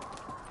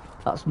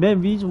 That's the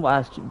main reason why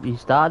I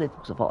restarted,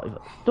 because I thought if I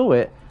do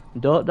it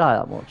and don't die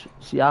that much,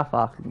 see how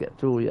far I can get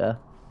through, yeah.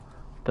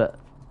 But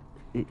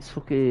it's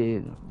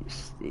fucking,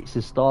 it's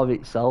the story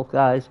itself,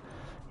 guys.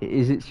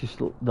 It's just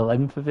the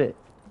length of it.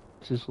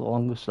 It's just a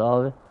longer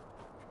story.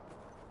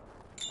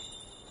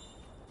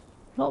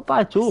 Not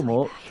by too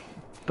much,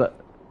 but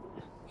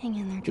Hang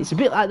in there, Joel. it's a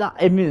bit like that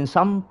Emmy and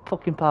Sam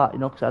fucking part, you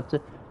know,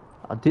 because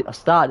I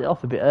started it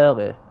off a bit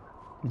early.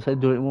 Instead of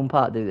doing it in one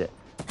part, did it?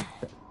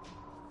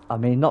 I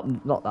mean,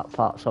 not that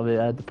part, sorry,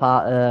 the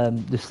part,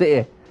 the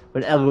city,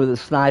 when Ellie was a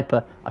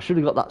sniper. I should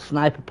have got that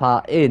sniper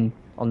part in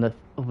on the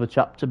other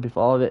chapter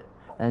before it,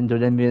 and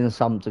doing Emmy and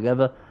Sam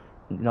together.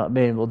 You know what I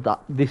mean?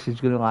 Well, this is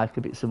going to like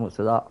a bit similar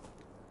to that.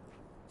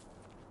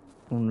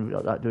 I'm going to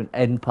be like doing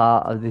end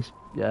part of this,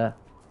 yeah,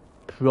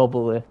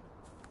 probably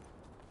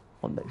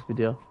on next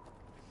video.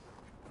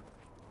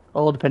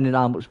 All depending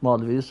on how much more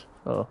there is.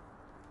 So.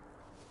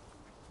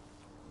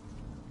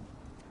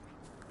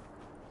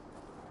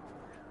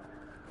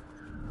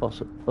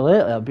 Also,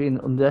 lately I've been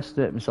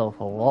underestimating myself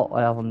a lot.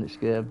 I have on this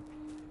game,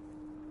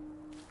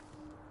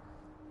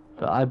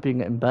 but I've been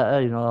getting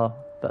better, you know,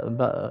 better and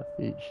better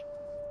each.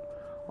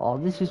 Oh,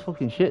 this is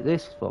fucking shit.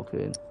 This is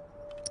fucking.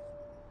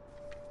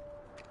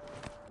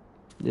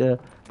 Yeah.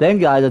 Then,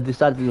 guys, I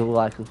decided to do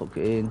like a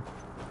fucking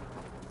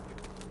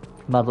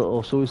mad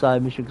little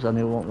suicide mission because I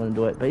knew I wasn't going to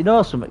do it. But you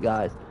know something,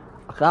 guys?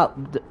 I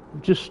can't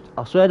just.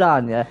 I swear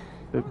down, yeah.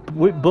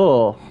 With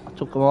Bo, I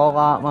took them all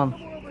out,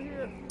 man.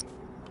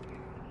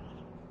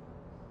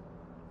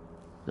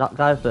 That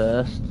guy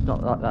first,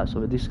 not that guy,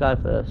 sorry, this guy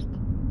first.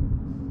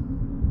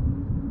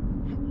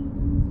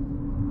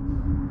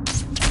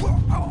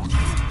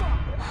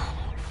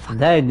 And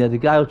then, yeah, the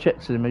guy who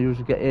checks him, I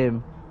usually get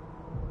him.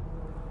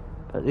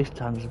 But this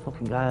time, there's a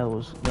fucking guy who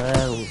was there,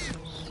 who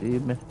was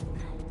seeing me.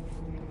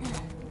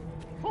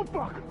 Oh,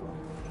 fuck!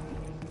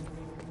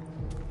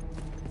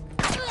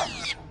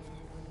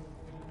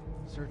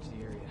 Search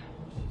the area.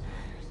 She's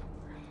out here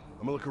somewhere.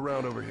 I'm gonna look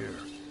around over here.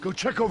 Go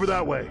check over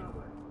that way.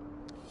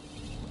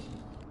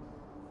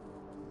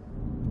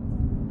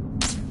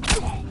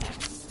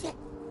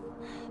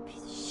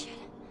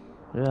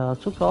 Yeah, I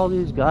took all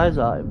these guys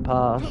out in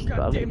past, but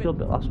I get killed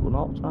the last one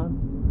all the time.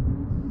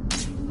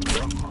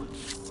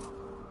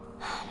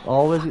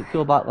 Always get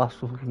killed by that last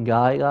fucking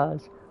guy,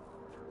 guys.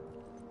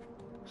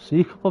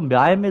 Sneak up on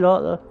behind me,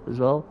 don't they, as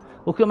well?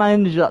 Look at my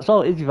energy, that's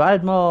all it is. If I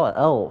had more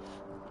health,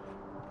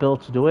 I'd be able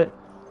to do it.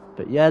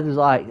 But yeah, there's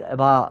like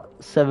about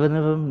 7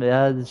 of them.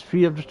 Yeah, there's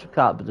 3 I've just took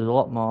out, but there's a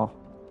lot more.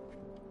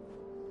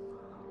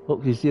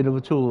 Look, you see another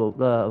 2 up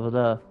there, over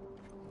there.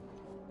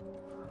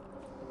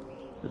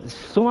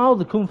 Somehow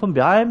they come from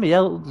behind me.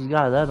 Yeah, look, there's a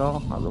guy there,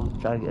 no? I'll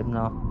try and get him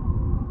now.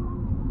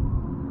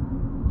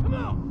 Come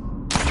on!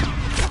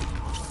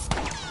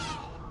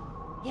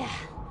 Yeah.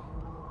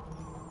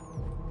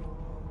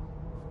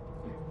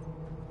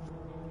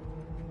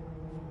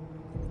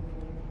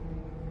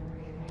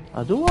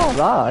 I do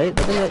alright,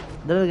 but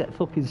then I get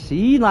fucking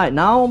seen like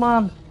now,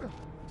 man.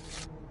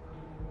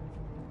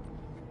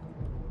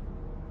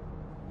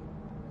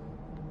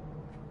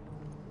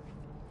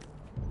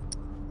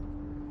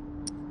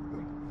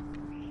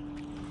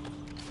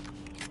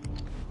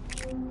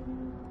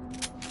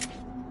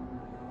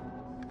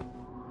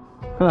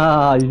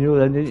 Ah, you knew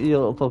then, didn't you,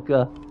 little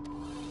fucker?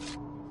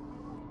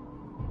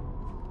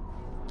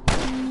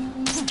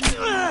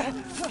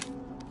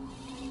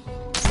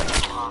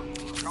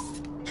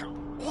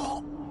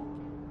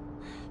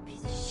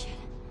 Piece of shit.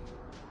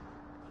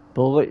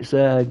 Bullets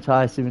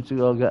enticing me to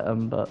go get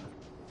them, but.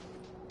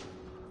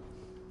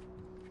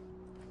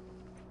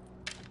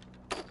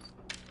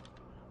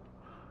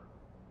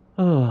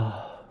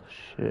 Oh,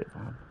 shit,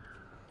 man.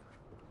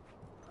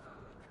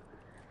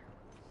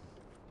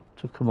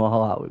 Took them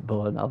all out with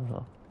bow and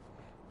arrow.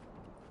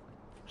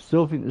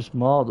 Still think there's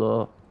more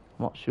though,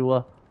 I'm not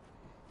sure.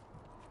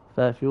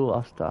 Fair few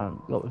last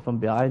time, got me from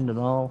behind and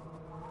all.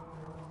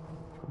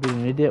 I've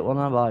been an idiot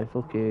one by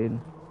fucking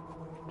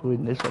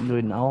doing this I'm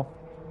doing now.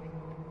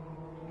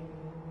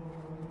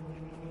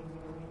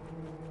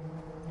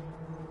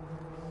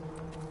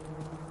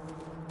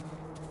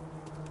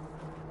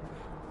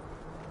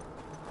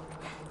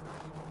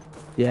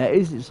 Yeah, it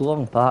is, it's a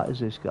long part, is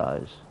this,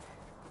 guys?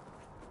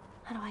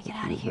 How do I get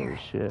out of here?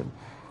 Shame.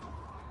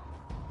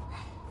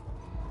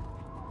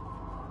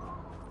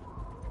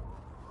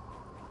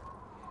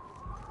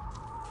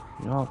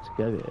 You know how to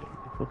get it.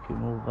 You fucking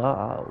move that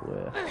out of the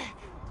way.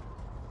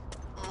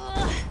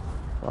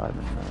 Climb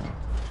in there.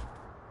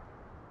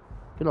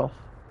 Get off.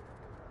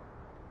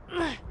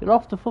 Get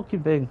off the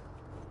fucking thing.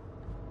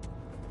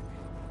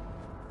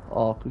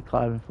 Oh, I could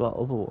climb for that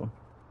other one.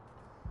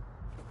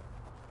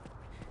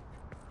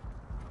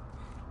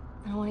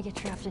 I don't want to get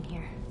trapped in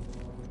here.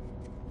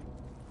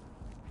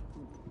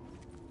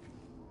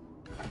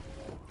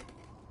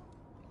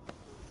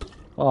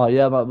 Oh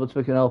yeah, but let's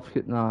make an health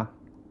kit now.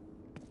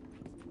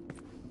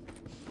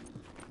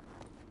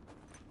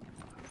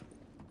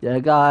 Yeah,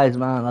 guys,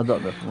 man, I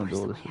don't know if I'm gonna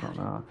do this or not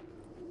now.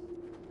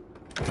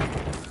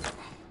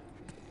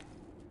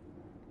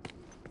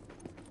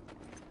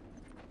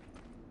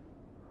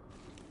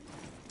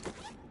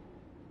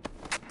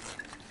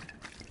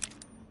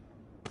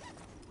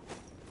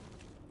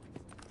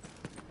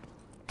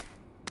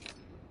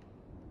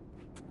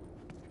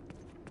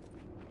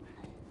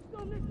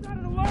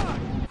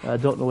 I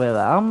don't know where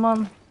I am,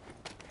 man.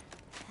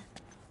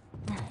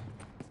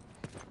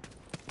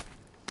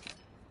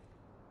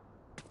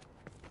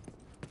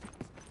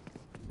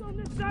 On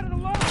this side of the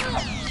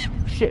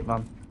lawn. Shit,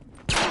 man.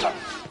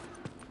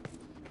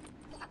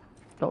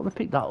 Don't want to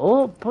pick that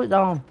up. Put it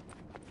down.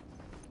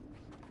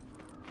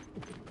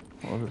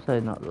 What was I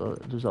saying that though?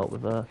 It does help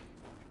with her.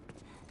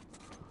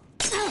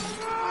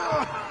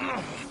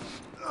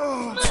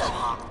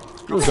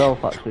 Does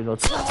help actually, not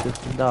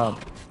just down.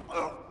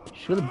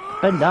 Should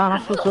have bent down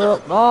after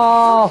up.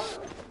 Oh!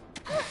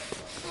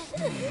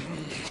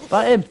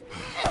 Bite him!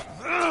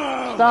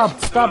 Stab!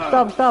 Stab!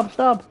 Stab! Stab!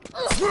 Stab!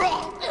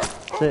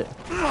 That's it.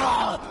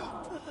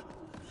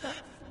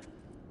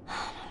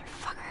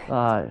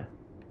 Right.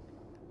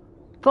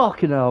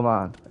 Fucking hell,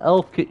 man.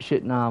 Elf kit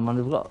shit now, man.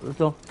 They've got the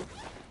stuff.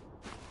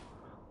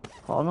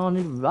 Oh no, I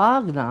need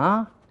rag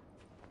now.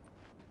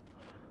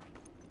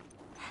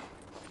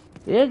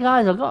 Yeah,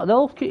 guys, I got an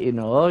elf kit, you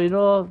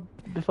know,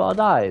 before I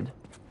died.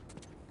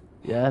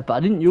 Yeah, but I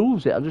didn't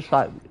use it. I just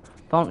like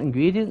found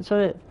ingredients of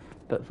it.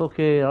 But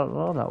fucking, I don't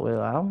know that way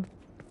around.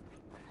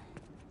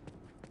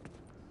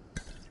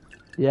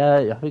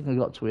 Yeah, I think I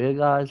got 2 here,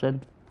 guys.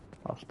 Then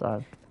last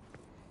time.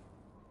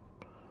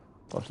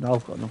 Plus now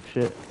I've got enough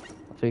shit.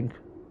 I think.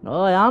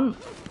 No, I haven't.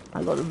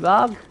 I got the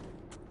bag.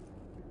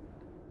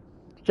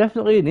 It's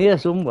definitely in here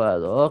somewhere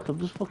though. 'Cause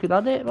I've just fucking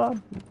had it,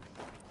 man.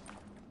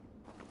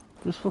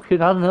 Just fucking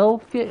had an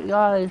elf kit,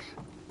 guys.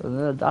 And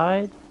then I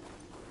died.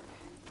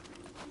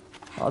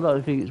 I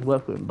don't think it's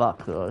worth going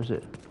back though, is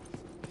it?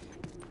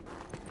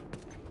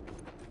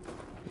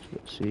 It's a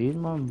bit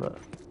seen, man, but...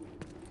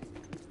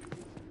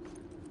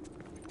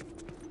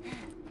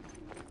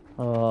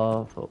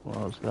 Oh, fuck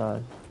those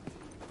guys.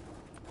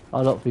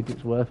 I don't think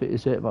it's worth it,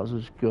 is it? Might as well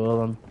just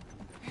go, man.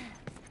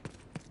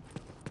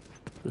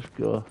 Just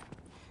go.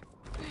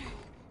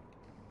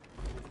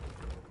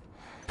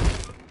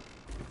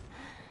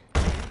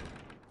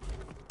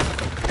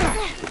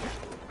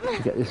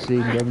 Get this scene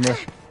done there.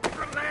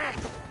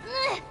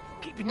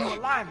 Keeping you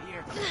alive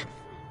here.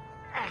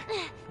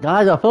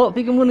 Guys, I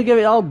think I'm gonna get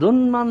it all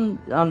done, man.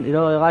 And you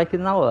know, like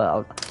in an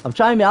hour. I'm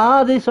trying my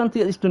hardest to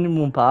get this done in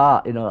one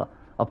part, you know.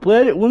 I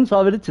played it once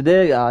already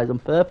today, guys, on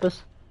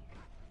purpose.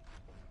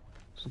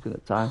 Just looking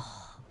at time.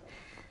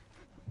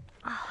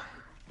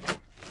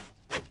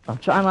 I'm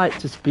trying like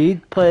to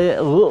speed play it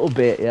a little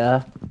bit,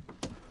 yeah.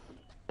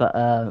 But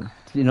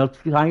you know,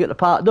 to try and get the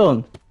part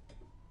done.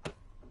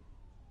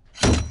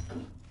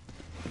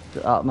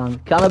 Look at that, man.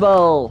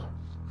 Cannibal!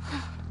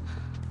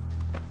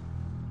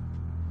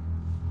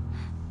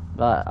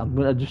 Right, I'm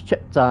gonna just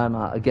check time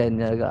out again,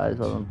 yeah, guys.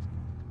 Hold on.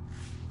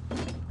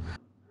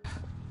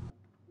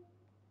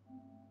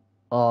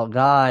 Oh,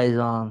 guys,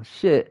 man,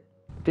 shit.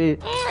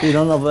 Been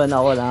on over an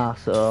hour now,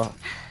 so.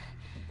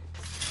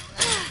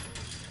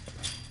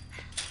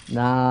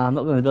 Nah, I'm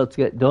not gonna be able to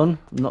get it done.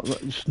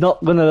 Just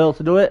not gonna be able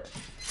to do it.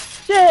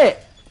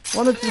 Shit!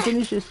 Wanted to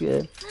finish this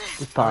game.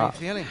 This How are you part.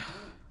 feeling?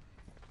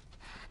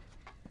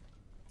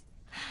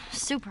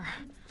 Super.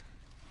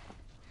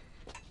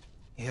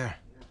 Here.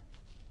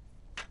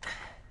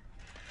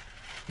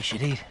 You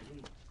should eat.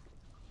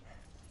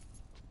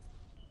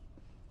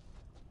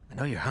 I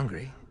know you're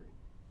hungry.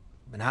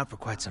 Been out for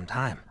quite some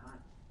time.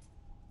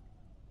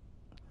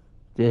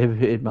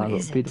 David, man, What look,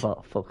 is beat it?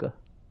 about fucker.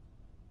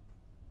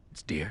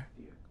 It's deer.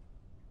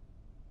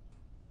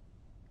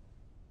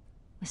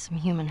 With some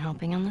human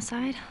helping on the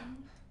side?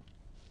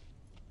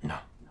 No.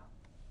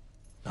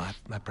 No,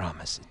 I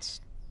promise.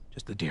 It's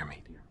just the deer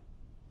meat.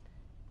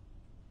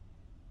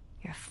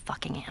 You're a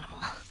fucking animal.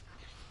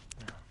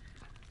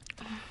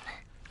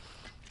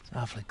 It's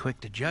awfully quick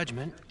to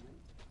judgment.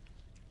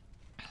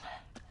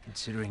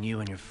 Considering you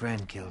and your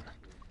friend killed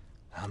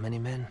how many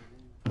men?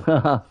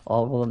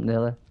 All of them,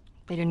 nearly.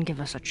 They didn't give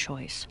us a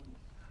choice.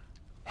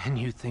 And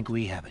you think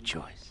we have a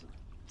choice?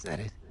 Is that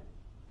it?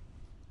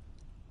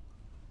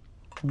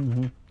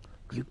 Mm-hmm.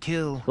 You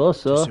kill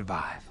Suppose so. to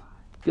survive.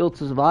 Guilt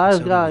to survive, So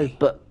do guys, we.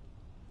 but...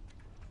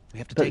 We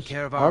have to but take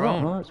care of I our don't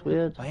own. know, it's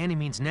weird. By any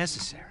means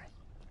necessary.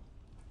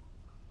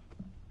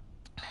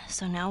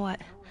 So now what?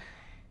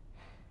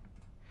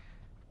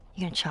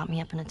 You gonna chop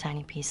me up into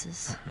tiny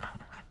pieces?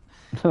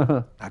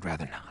 I'd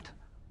rather not.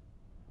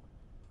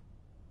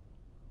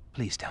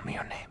 Please tell me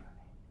your name.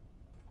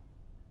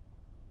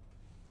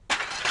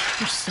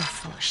 You're so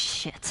full of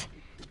shit.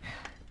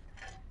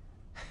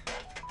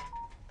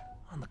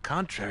 On the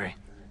contrary,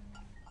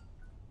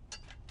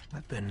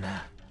 I've been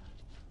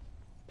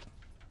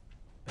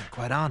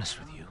quite honest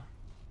with you.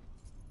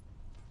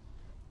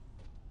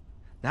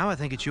 Now I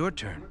think it's your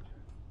turn.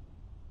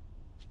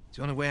 It's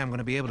the only way I'm going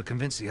to be able to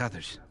convince the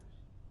others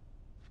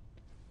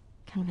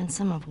Convince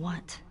them of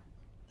what?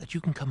 that you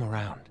can come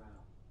around.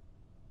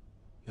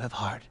 You have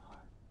heart.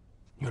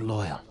 You're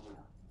loyal.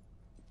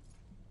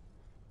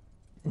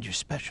 And you're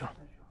special.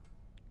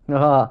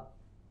 Ah.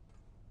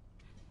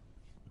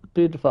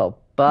 Beautiful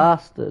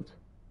bastard.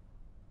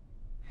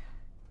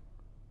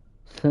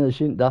 She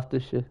shouldn't daft,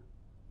 is she?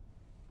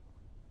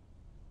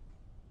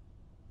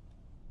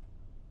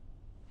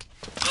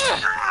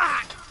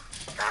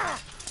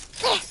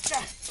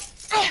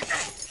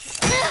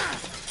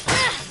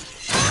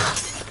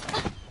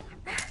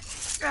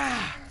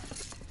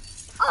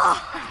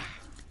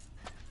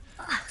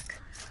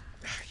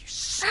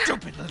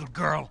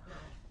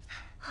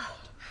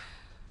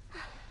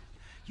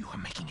 You are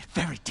making it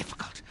very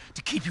difficult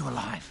to keep you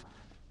alive.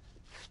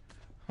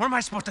 What am I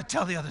supposed to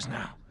tell the others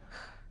now?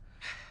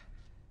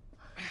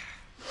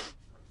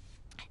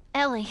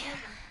 Ellie,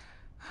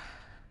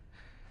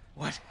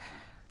 What?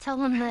 tell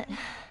them that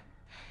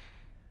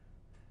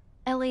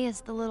Ellie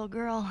is the little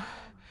girl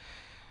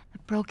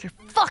that broke your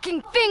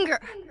fucking finger.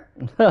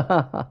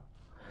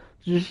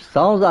 Just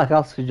sounds like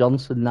Ashley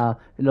Johnson now.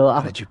 You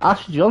know, did you put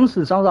Ashley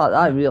Johnson sounds like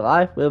that in real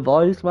life with her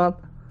voice, man.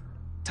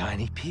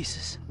 Tiny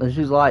pieces. And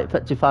she's like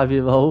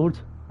 55-year-old.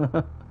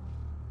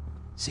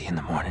 See you in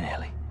the morning,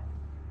 Ellie.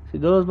 She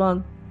does,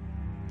 man.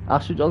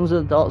 Ashley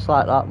Johnson talks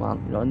like that,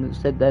 man. You know, and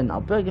instead then,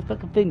 I'll break your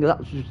fucking finger.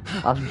 That's just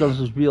Ashley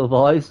Johnson's real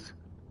voice.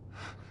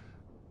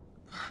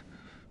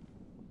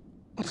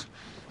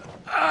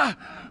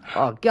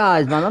 Oh,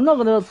 guys, man, I'm not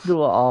going to be able to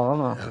do it all,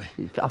 am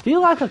I? I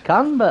feel like I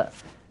can, but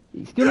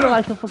it's going to be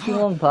like a fucking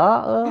long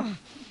part, though.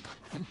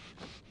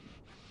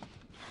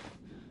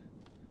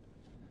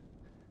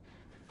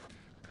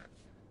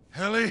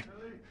 Ellie?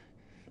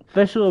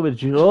 Especially with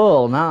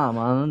Joel now,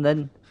 man, and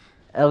then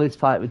Ellie's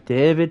fight with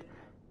David.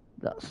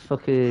 That's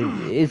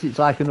fucking... It's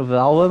like another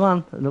hour,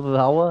 man. Another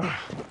hour.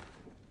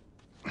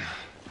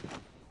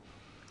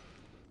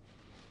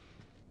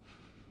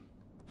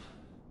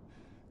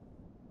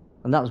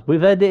 And that's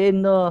with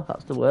editing, though.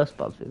 That's the worst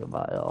bad thing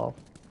about it all.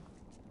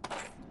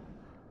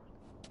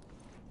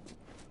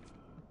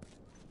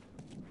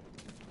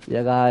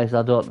 Yeah, guys,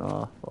 I don't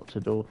know what to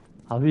do.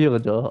 I really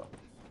don't.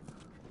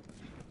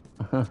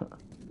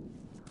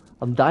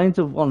 I'm dying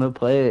to want to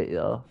play it, you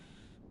know.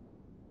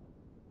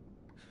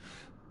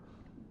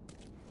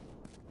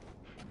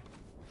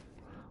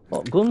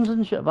 What guns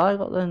and shit have I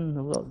got then?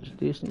 I've got just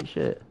decent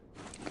shit.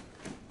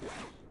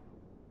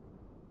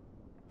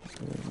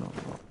 Yeah,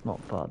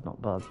 not bad,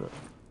 but I'd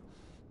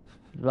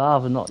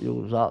rather not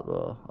use that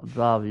though. I'd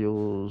rather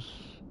use...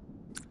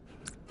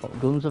 What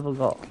guns have I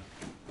got?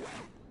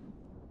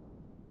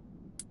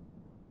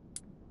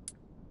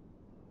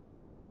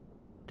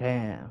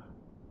 Damn.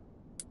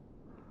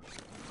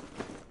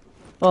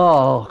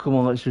 Oh, come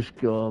on, let's just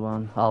go,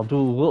 man. I'll do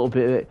a little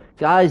bit of it.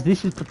 Guys,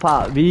 this is the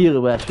part really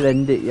where I should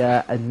end it,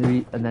 yeah,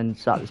 and then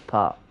start this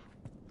part.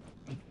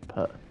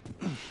 Where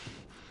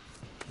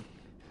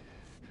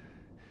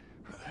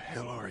the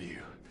hell are you?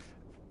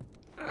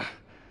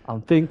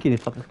 I'm thinking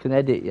if I can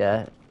edit,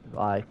 yeah,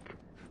 like,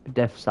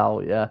 deaths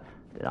out, yeah,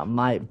 then I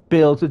might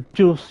be able to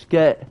just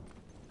get...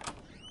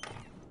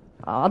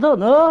 I don't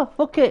know,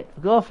 fuck it,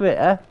 go for it,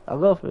 eh? I'll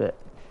go for it.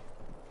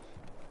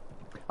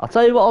 I'll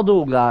tell you what I'll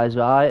do, guys,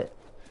 right?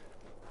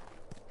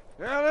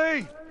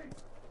 Ellie!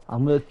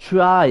 I'm gonna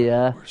try,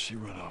 yeah, Where'd she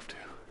run off to?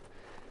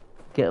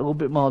 get a little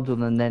bit more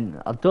done, and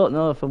then I don't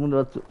know if I'm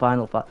gonna do the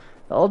final fight.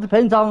 It all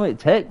depends how long it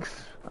takes.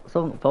 That's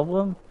not the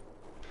problem.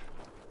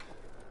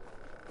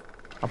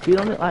 I've been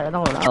on it like an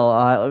hour now.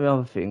 Alright, let me have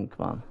a think,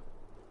 man.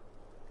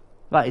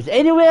 Right, is there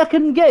any way I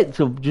can get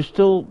to just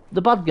till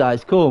the bad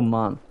guys come,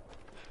 man?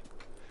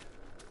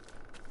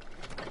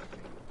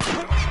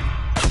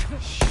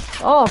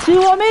 Oh, see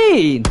what I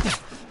mean?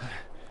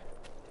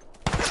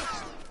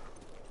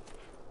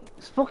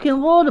 It's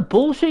fucking load of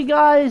bullshit,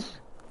 guys.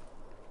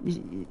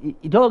 You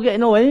don't get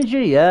no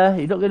energy, yeah?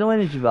 You don't get no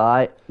energy,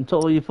 right?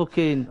 Until you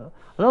fucking...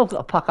 I know I've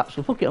got a pack,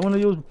 actually. Fuck it, I'm gonna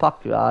use the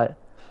pack, right?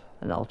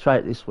 And I'll try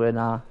it this way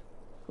now.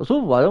 Because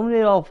otherwise, I'm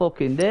here all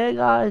fucking day,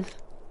 guys.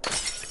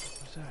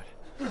 What's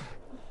that?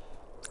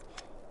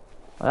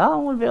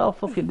 I'm gonna be all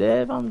fucking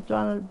day, man,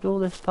 trying to do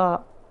this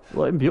part.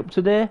 Let him be up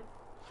today.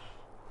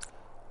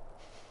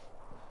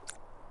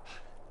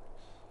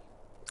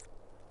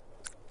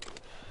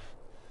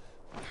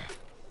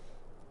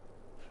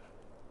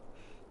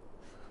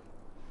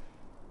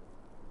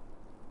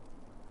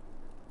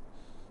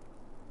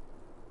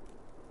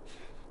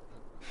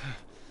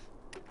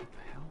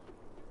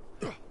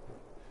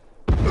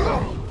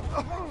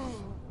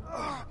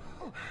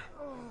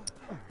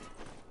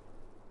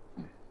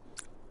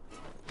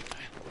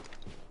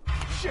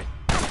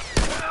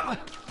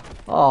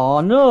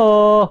 Oh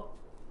no!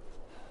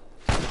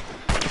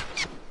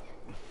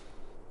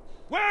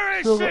 Where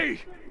is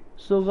she?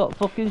 Still got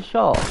fucking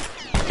shot.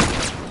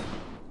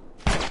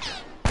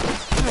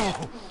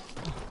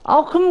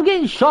 How come I'm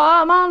getting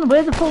shot at, man?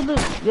 Where the fuck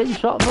is getting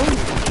shot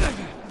from?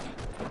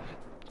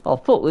 Oh,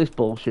 fuck this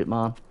bullshit,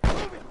 man.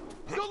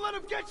 Don't let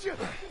him get you!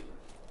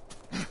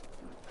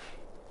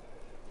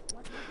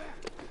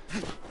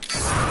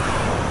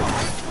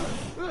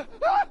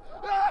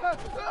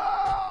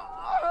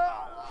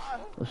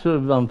 I should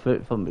have run for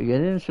it from the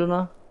beginning, shouldn't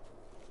I?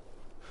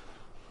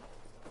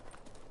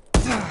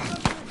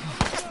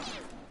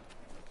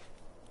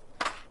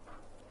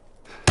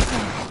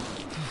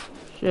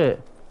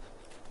 Shit.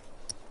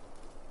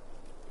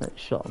 That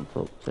shot and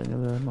fucked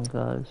anyway, man,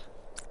 guys.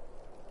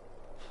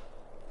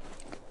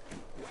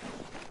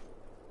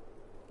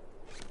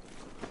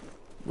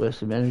 Waste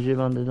some energy,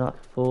 man, did that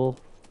fall.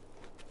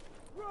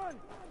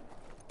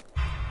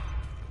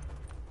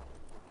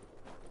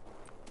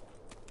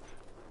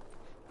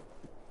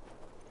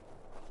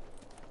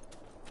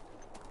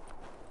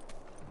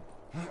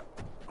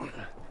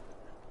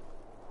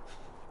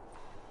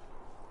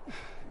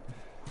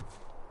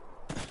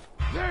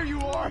 There you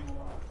are!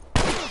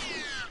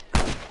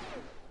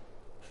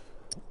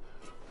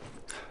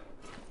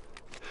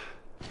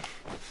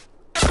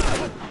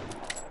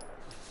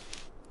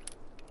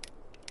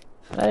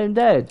 I'm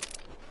dead.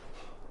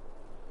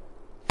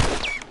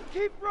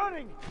 Keep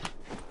running!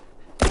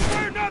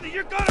 Fear nothing,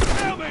 you're gonna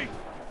kill me!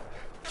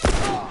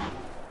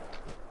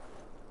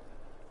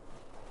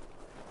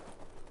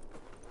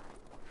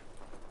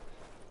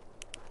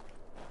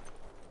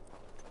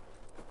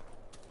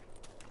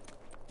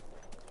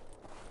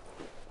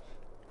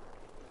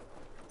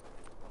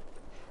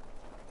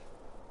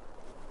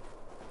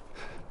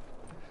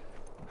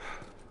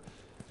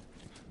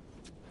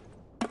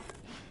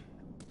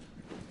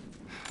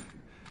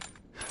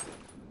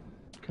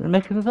 Can I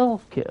make another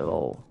health kit at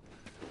all?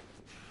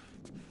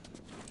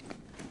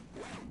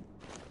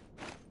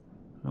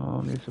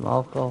 No, I need some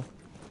alcohol.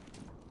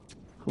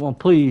 Come on,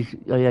 please.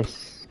 Oh,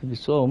 yes, give me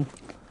some.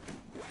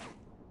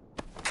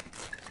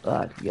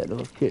 I can get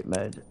another kit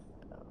made.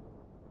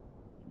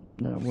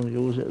 Then I'm going to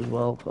use it as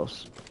well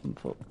because I'm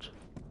fucked.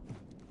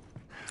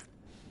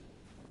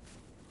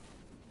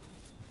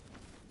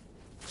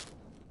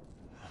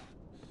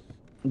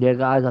 Yeah,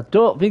 guys, I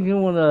don't think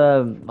I'm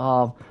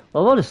gonna.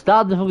 I've already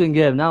started the fucking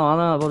game now, I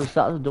know I've already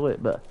started to do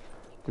it, but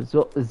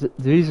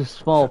there is a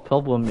small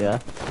problem, yeah.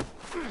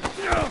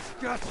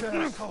 Gotcha,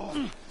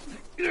 asshole!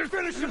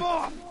 Finish him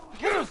off!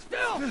 Get him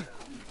still!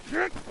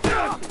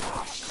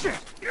 Oh, shit!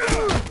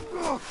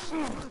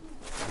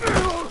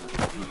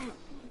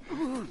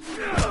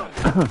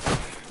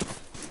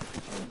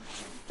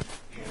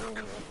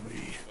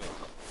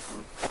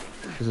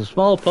 There's a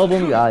small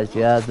problem, guys,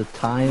 yeah, the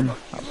time,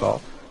 that's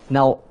all.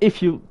 Now,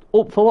 if you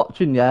up for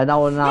watching, yeah, an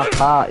hour and a half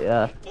part,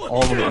 yeah,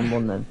 all of it in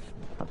one then.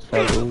 That's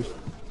fair rules.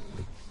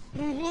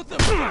 What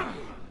the?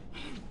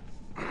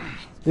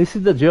 This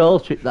is the Joel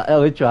trick that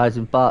Ellie tries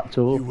in part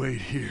 2. You wait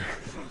here.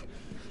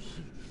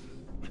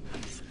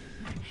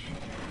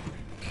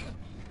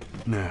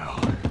 Now,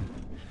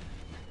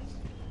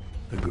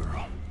 the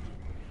girl.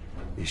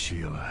 Is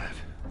she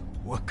alive?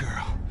 What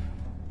girl?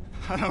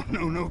 I don't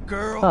know no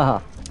girl.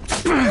 Haha.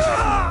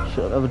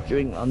 Should have a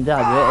drink on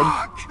Dad,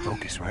 waiting.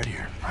 Focus right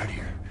here, right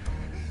here.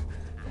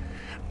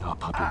 I'll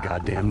pop your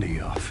goddamn knee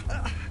off.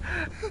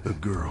 The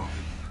girl.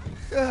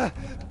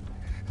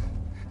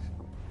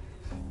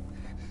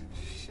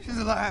 She's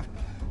alive.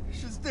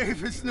 She's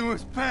David's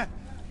newest pet.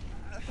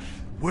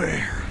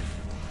 Where?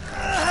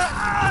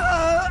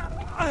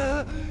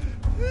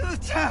 In the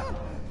town.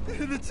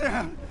 In the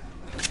town.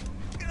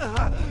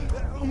 Now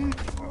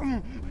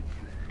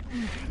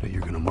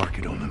you're gonna mark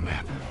it on the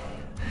map.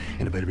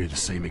 And it better be the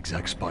same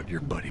exact spot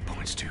your buddy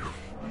points to.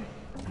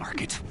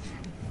 Mark it.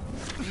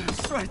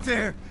 It's right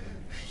there.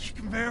 You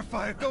can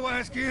verify it. Go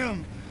ask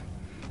him.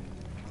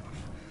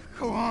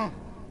 Go on.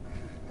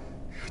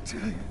 I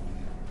tell you,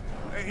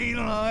 I ain't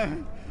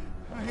lying.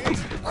 I ain't.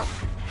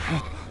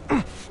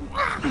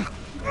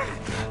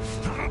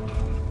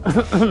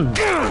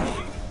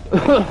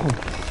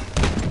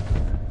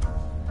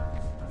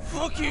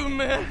 Fuck you,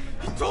 man.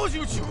 He told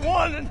you what you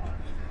wanted.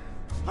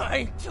 I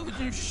ain't telling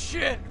you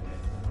shit.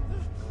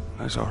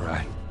 That's all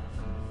right.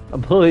 I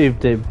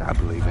believed him. I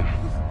believe him.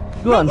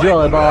 Go on,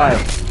 Jolly boy.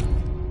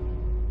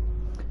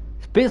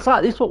 Bits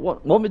like this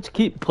want me to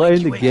keep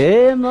playing the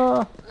game,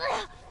 though.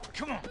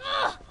 Come on.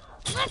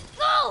 Let's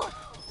go!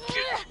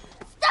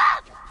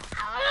 Stop!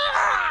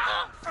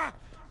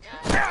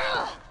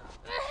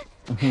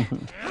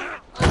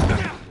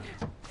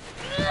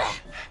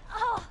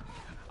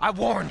 I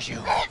warned you.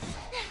 I'm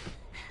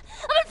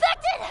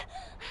infected!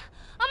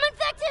 I'm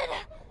infected!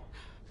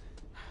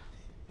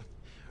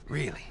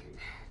 Really?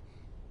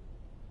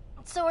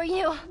 So are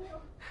you.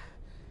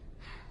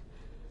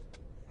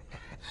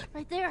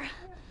 Right there.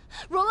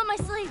 Roll up my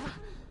sleeve.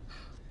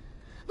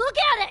 Look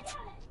at it!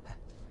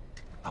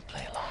 I'll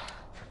play along.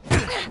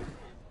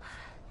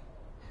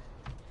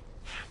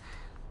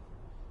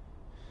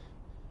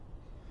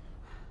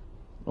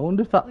 I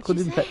wonder if that What'd could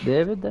you infect say?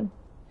 David then.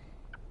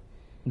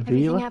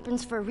 Everything Really?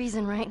 happens for a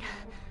reason, right?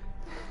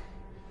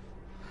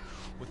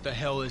 What the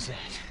hell is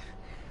that?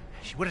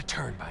 She would have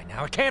turned by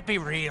now. It can't be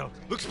real.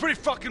 Looks pretty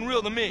fucking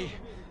real to me.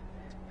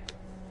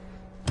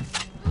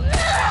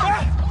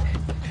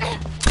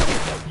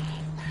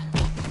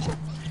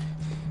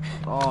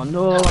 Oh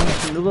no, I'm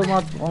missing another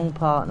mad long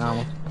part now I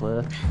want to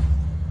play.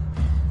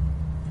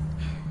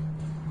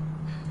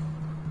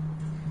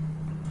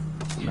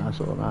 Nice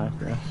little knife,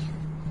 yes.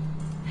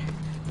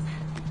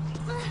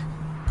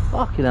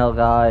 Fucking hell,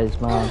 guys,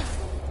 man.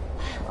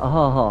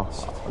 Oh,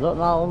 I don't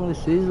know how long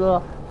this is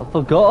though. I've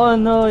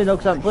forgotten though, you know,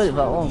 because I haven't played it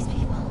that long.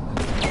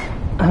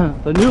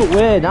 The new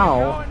way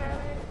now.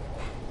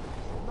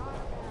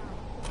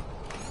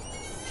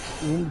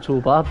 It wasn't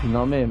too bad, you know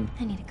what I mean?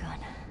 I need a gun.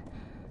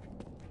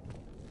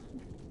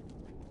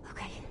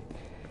 Okay.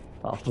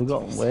 But I've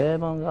forgotten way,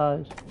 man,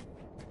 guys.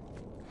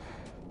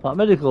 That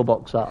medical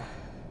box, that.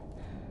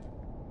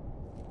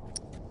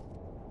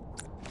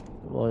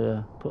 Well,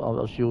 yeah, but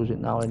I'll just use it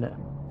now, innit?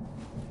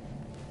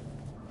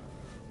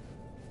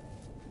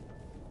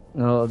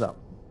 No, that.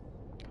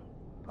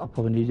 I'll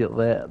probably need it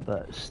later,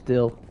 but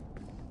still.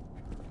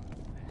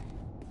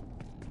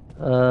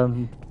 Where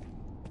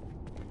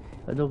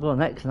do I go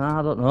next now?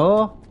 I don't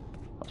know.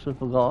 That's what I've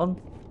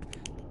forgotten.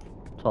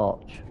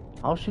 Torch.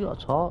 How's she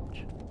got a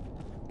torch?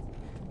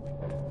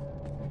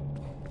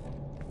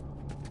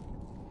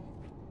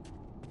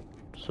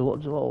 So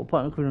what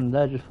point of coming in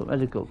there just for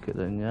medical kit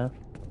then, yeah?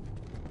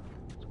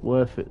 It's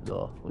worth it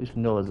though. At least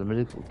we know there's a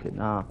medical kit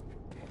now.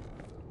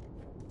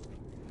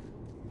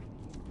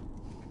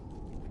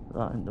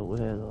 That ain't the way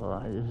though,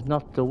 that is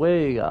not the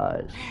way,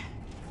 guys.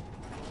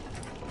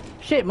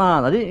 Shit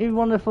man, I didn't even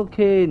want to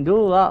fucking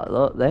do that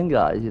look, then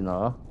guys, you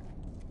know.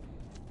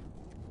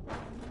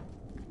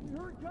 You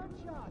heard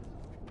gunshots.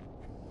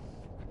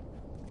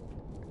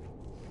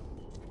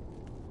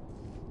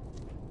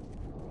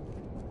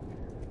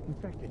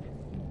 Infected.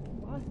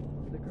 What?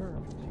 The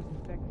girl. She's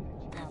infected and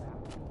she got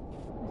out.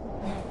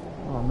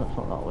 Oh, that's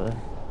not that way. I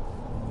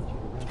need you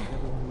to arrest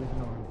everyone who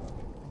isn't armed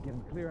and get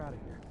them clear out of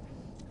here.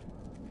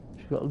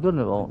 She got a gun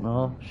I won't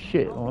know.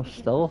 Shit, I want to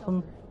stealth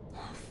them.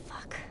 Oh,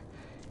 fuck.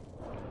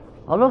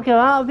 Oh look, you're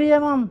out of here,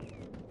 man.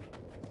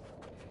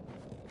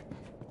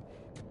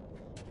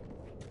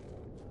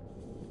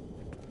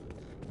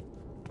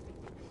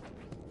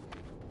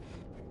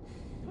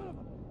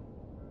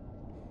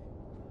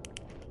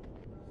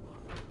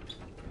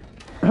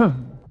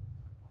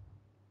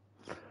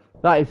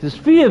 Right, if there's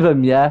 3 of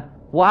them, yeah,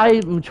 why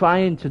am I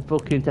trying to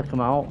fucking take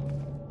them out?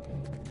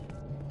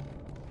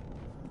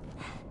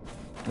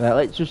 Right,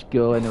 let's just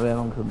go anyway.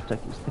 I'm gonna take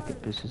it, stick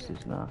it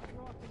pieces now.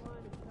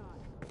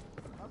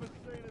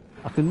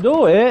 I can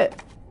do it,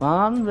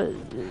 man, but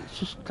it's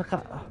just like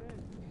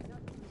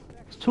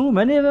it's too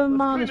many of them,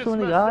 man. There's too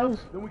many guys.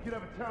 Then we could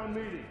have a town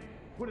meeting.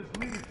 Put his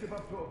leadership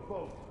up to a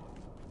vote.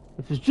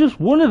 If there's just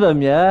one of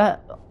them, yeah,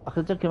 I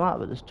can take him out,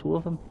 but there's 2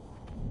 of them.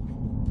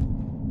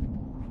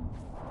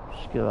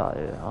 Just get out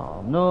of here.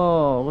 Oh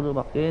no, I'm gonna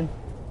go back in.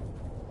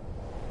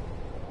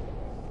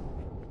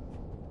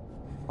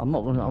 I'm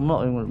not even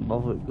gonna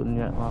bother with gun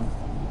yet, man.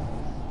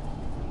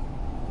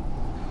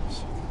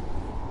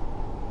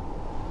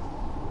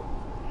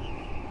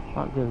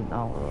 Not giving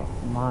out though.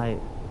 Might.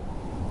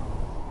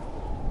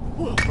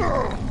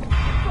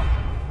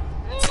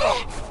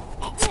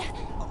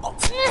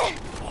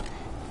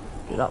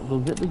 Get that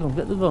gun, get the gun,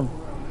 get the gun.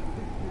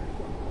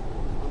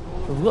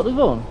 Have we got the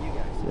gun?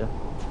 Yeah.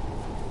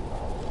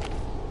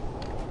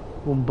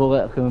 1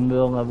 bullet, I can remember I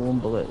only have 1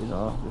 bullet, you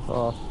know,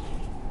 before.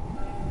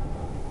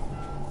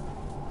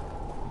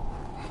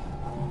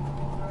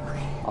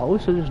 I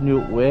wish I just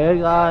knew where,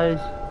 guys.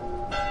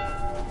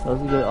 How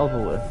does it get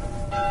over with?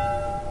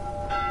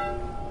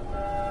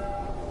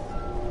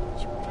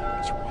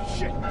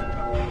 Shit!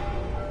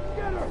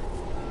 Get her!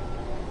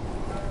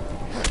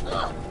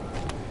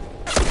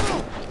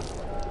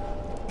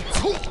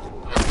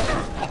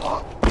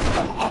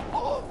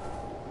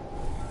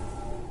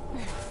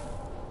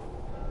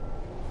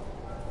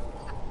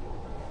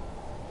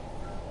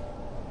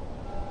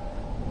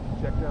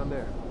 Check down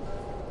there.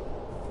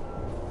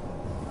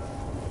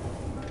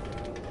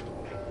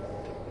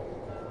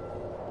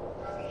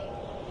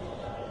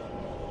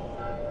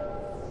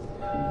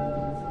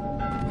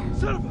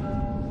 Son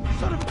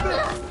of a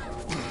bitch!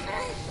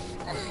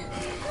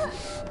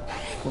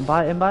 Come on,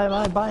 bite him,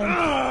 bite him.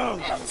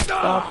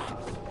 Stop.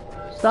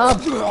 Stop!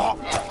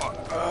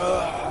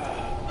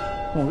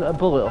 Come on, get a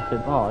bullet off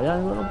him. Oh, yeah,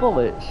 he's got no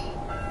bullets.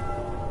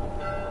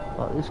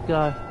 Like this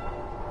guy.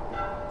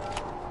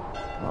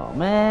 Oh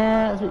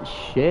man, that's a bit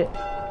shit.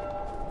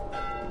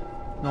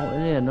 Not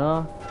in here,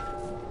 no.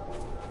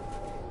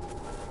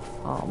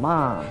 Oh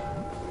man.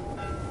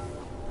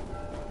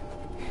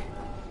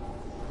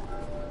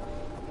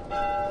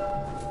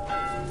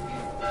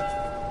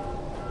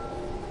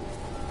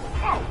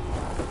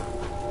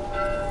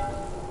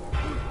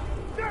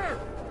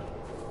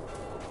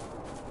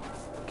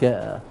 Get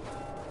her.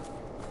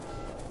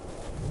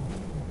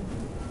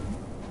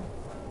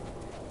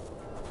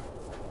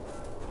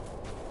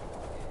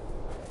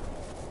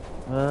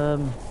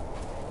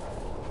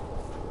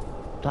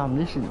 Damn,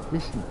 this is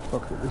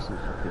fucking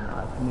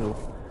like new.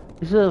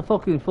 This is a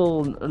fucking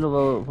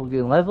another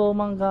fucking level,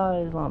 man,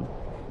 guys, man.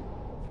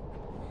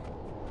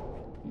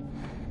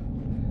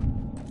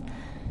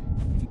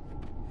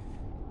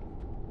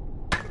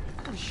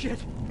 Oh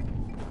shit!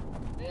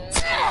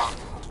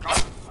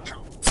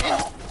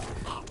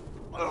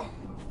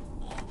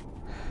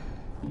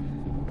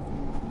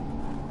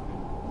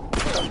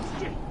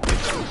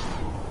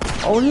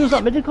 Oh, use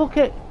that medical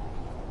kit.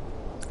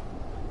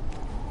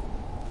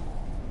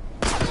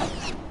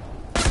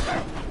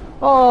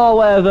 Oh,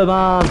 whatever,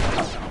 man.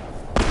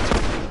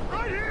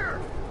 Right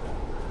here!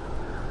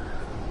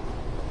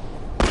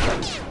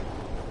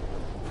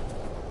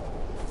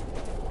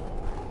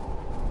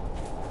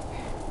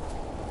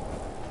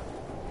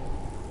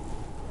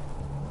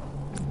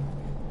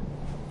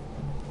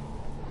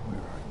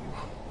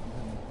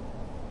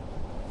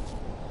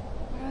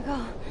 Where do I go?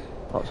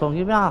 What's wrong?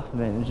 Give me half a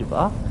minute, is it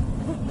back?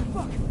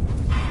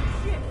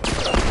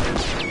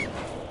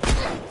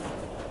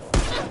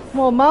 Come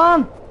on,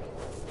 man.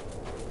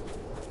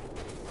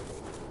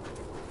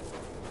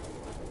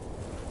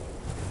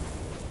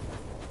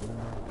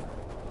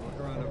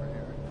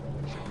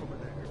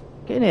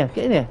 Get in here,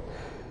 get in here.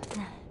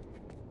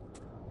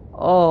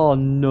 Oh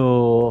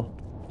no.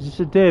 Is this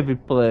a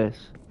David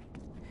place?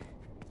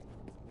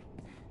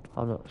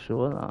 I'm not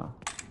sure now.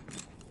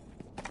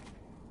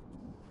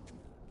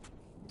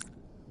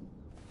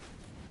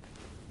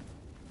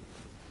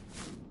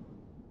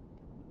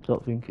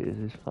 Don't think it is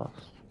this fast.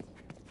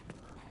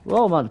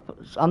 Well man,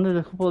 I need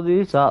a couple of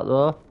these out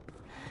though.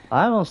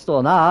 I'm on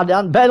still hard.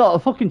 They better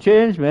not fucking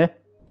change me.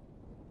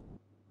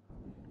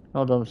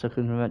 Hold on a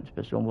second, I meant to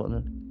press the wrong button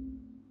then.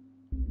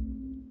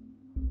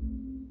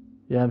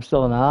 Yeah, I'm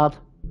still on hard.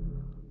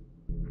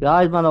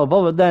 Guys, man, I was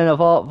bothered then. I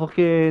thought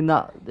fucking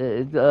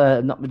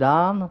that knocked me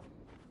down.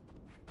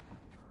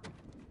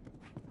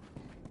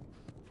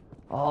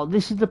 Oh,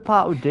 this is the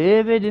part with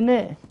David, isn't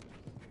it?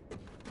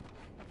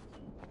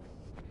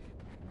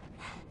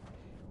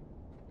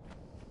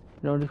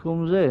 You know when he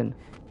comes in?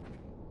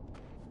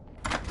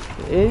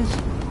 It is.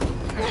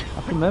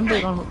 I can remember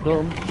it, I'm not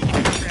dumb.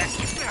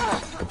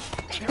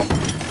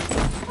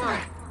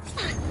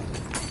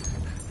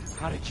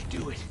 How did you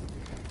do it?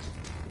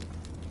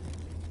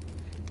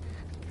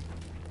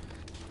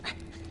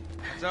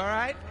 It's all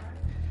right.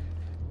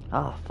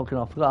 Ah, fucking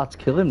I forgot how to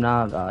kill him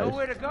now, guys.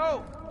 Nowhere to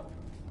go.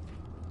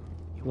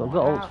 Well, I've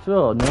got ult to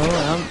throw. No, I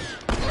haven't.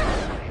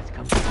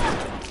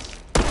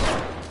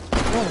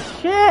 Oh,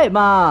 shit,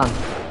 man!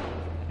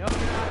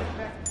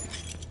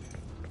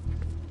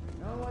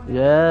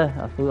 Yeah,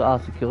 I forgot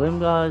how to kill him,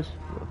 guys.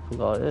 I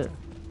forgot it.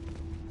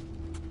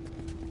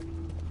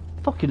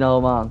 Fucking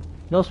hell, man.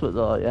 You know what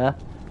though, yeah?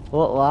 I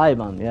won't lie,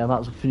 man. Yeah, I might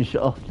as well finish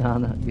it off now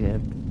in that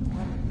game.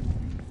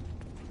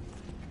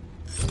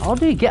 How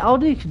do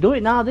you do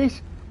it now,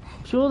 this?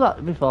 I'm sure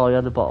that before you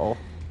had a bottle.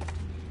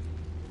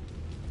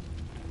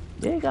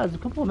 Yeah, guys, there's a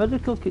couple of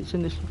medical kits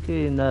in this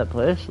fucking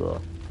place,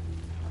 though.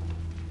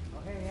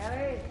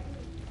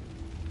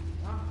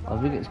 I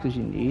think it's because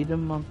you need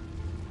them, man.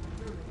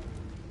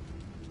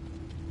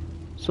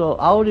 So,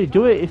 how do you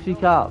do it if you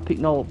can't pick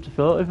no up to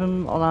throw of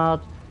him on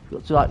hard?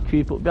 You've got to, like,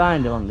 creep up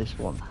behind him on this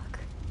one.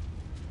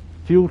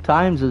 Few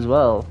times as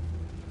well.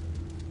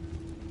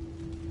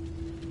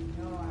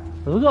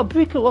 Have we got a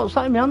brick? What's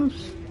that in my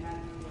hands?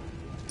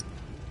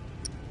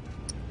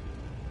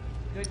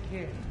 Good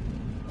kid.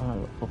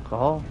 Oh, fuck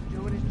all.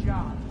 Doing his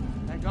job.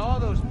 Like all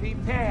those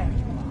people. There.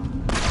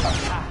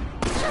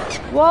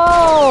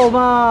 Whoa,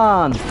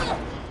 man!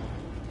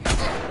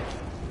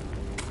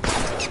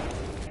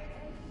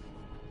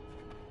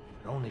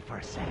 Only for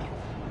a second.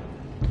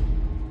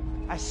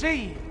 I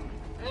see you.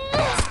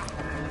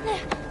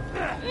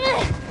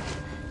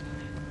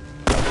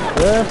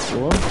 First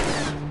one.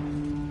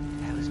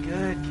 That was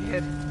good,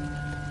 kid.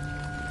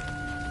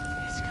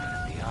 It's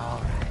gonna be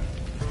all right.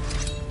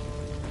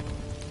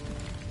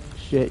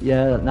 Shit,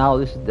 yeah, now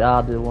this is the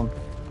harder one.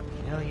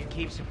 You know you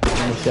keep I'm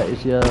supporting. gonna set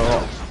this here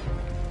up.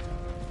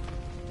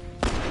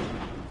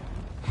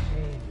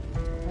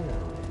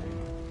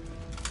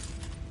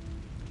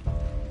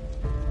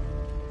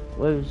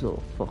 Where's the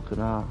little fucking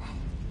ass?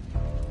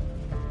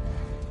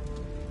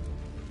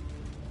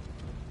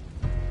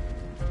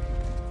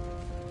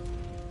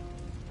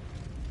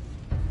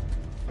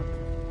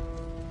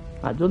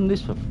 I've done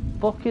this for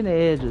fucking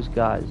ages,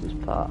 guys, this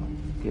part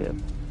of the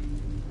game.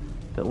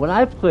 But when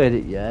I played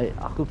it, yeah,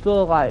 I could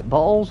throw like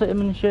bottles at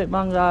him and shit,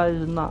 man, guys,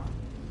 and that.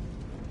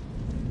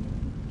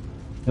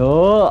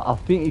 No, I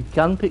think he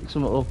can pick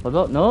something up, I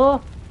don't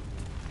know.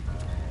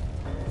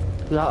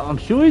 I'm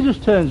sure he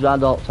just turns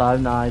around all the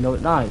time now, you know,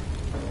 at night.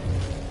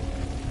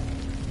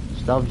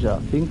 Stabs you, I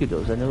think he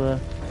does anyway.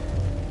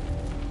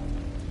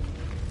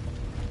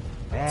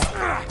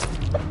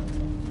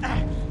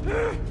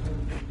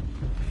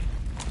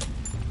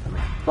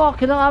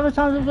 Fucking hell, how many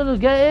times I'm gonna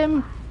get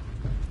him?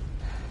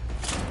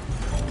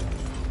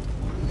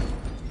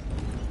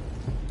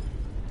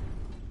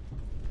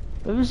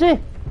 Where is he?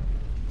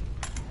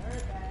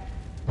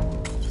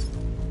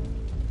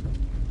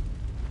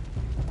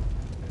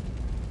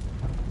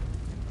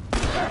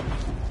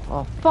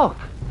 Oh fuck!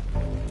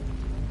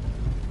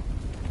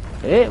 I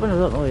hate when I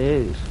don't know who he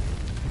is.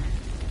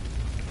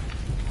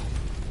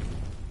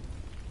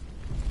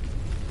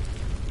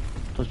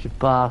 Such a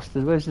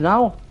bastard. Where's he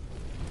now?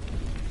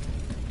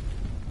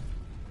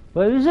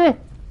 Where is he?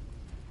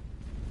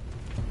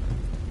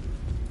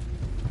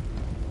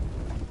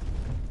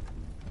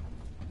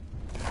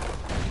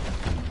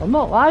 I'm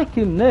not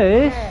liking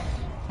this.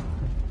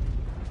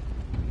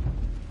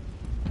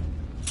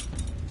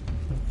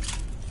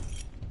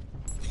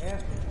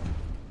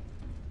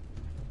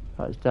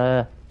 That's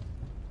there.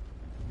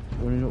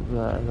 Running up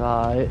there,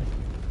 right.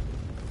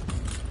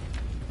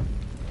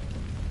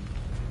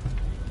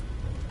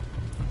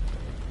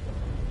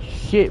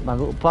 Shit, my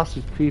little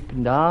bastard's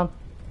creeping down.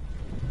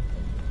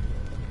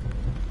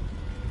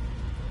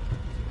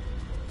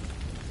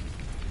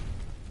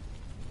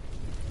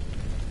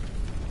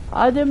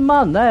 I didn't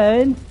man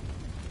then.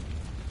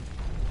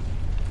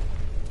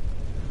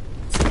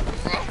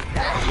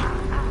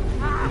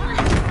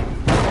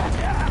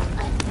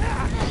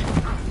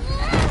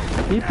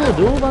 People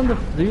do, man,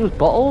 they use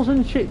bottles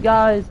and shit,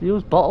 guys. They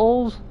use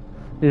bottles.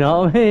 You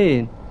know what I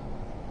mean?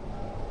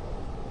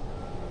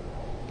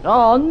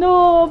 Oh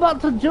no, back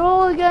to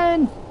Joel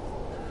again.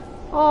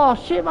 Oh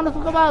shit, man, I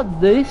forgot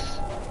about this.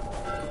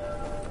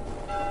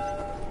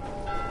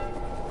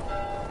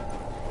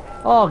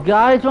 Oh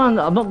guys, man,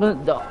 I'm not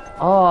gonna.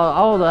 Oh,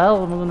 how the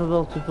hell am I gonna be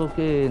able to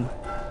fucking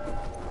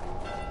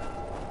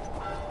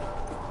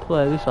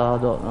play this? I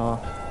don't know.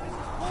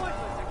 Pointless,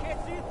 I can't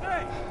see a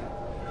thing.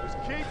 Just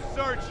keep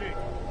searching.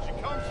 She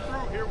comes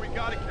through here, we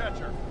gotta catch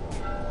her.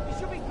 You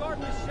should be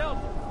guarding the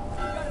shelter.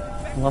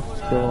 You gotta protect I'll have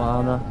to kill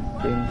Anna.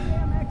 Thing.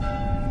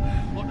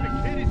 Look, the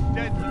kid is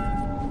deadly.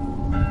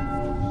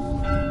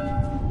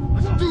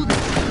 Let's do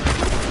this.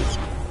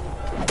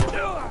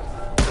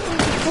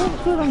 What's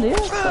going on here?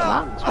 What's that,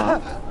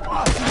 man?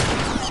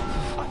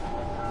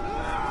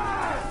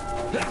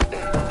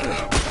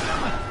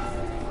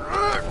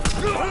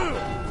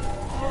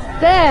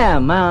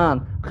 Damn,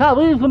 man. Can't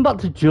believe I'm back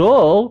to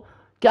Joel.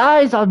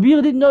 Guys, I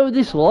really didn't know it was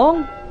this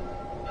long.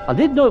 I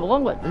did know it was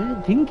long, but I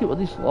didn't think it was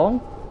this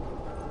long.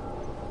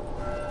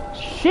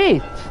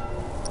 Shit.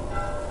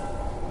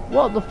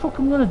 What the fuck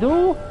am I gonna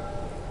do?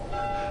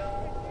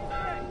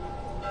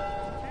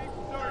 Keep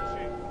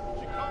searching.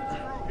 She comes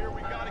through here,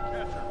 we gotta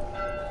catch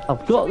her.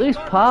 I've got this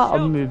part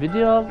of my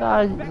video,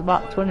 guys. It's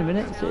about 20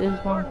 minutes, it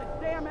is, man.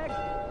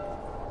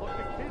 Look,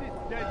 the kid is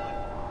deadly.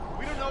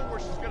 We don't know where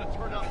she's gonna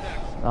turn up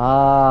next.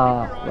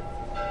 Ah.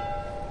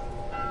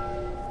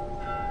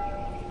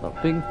 I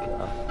think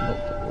I've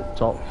looked at the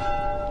top.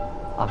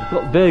 I've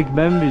got vague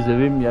memories of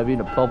him having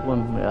a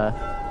problem, yeah.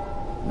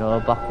 You know,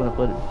 back when I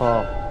played it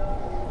before.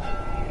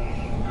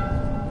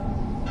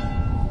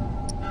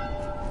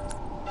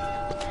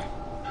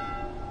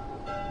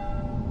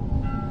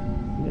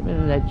 Give me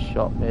an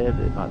headshot,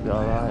 maybe it might be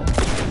alright.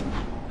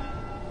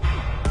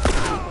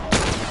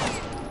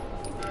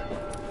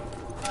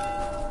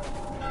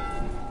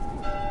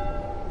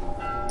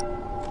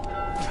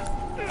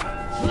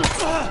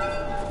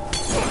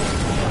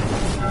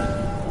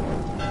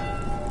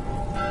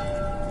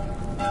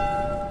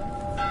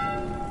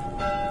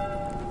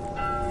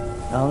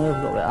 I only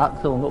have got the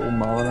Axel and little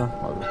Mariner.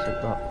 I'll just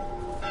take that.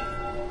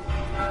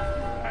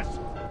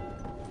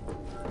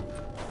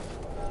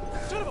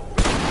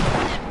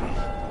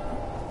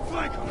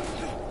 Flank him.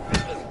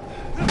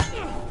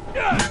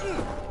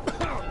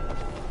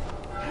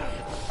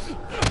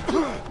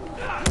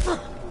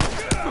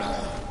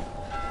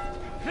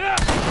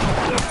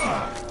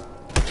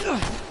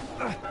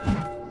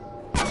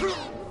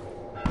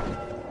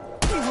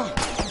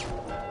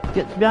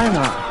 Get behind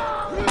that.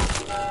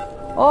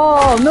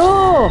 Oh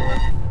no!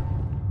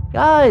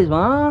 Guys,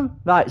 man.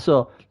 Right,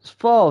 so there's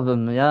 4 of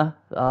them, yeah.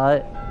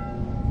 Right,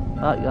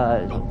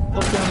 guys.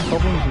 Fucking having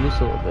problems with this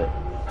a little bit.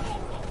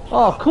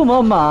 Oh, come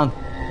on, man.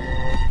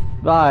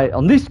 Right,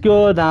 on this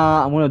go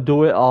now, I'm gonna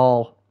do it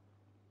all.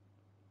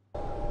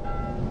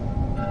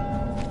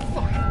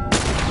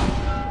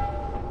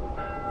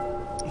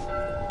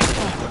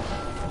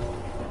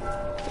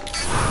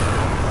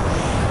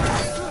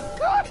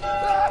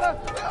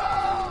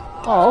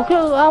 Oh, look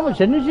at how much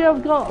energy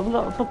I've got. I've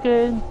got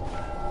fucking...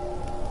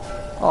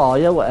 Oh,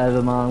 yeah,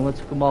 whatever, man. I'm gonna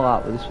take them all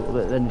out with this little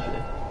bit of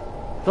energy.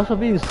 Plus, I've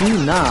been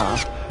seen now.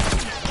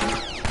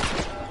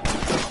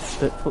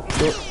 Bit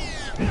fucked up.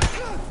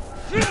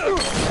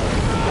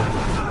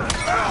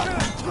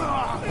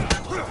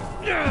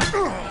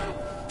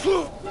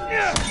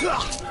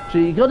 So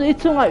you gotta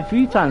hit him like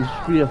 3 times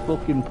for your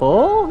fucking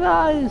pole,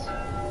 guys.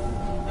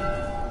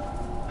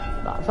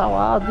 That's how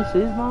hard this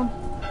is, man.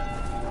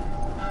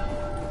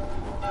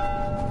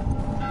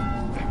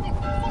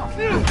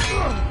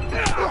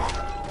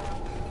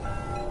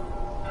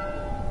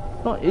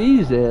 Not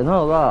easy and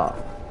all that.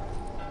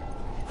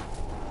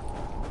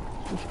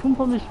 Just come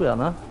from this way,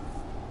 Anna.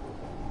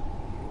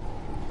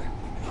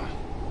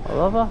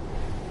 However,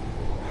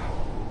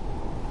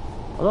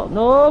 I don't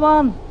know,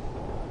 man.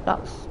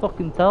 That's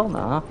fucking tell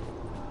now.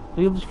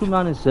 You've just come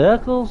round in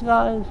circles,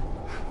 guys.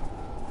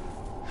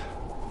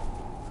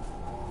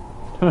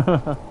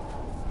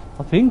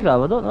 I think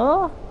I don't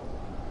know.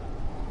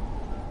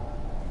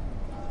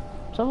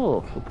 Let's have a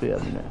look up here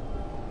a minute.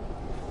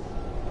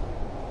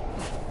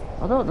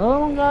 I don't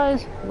know,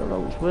 guys. I don't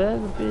know which way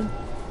they've been.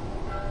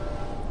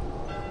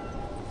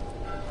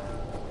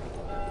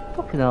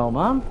 Fucking hell,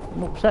 man.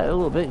 I'm upset a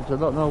little bit because I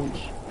don't know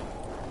which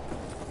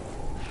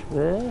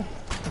way.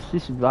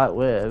 This is the right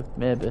way,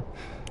 maybe.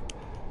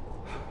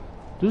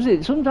 Does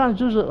it? Sometimes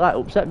does it like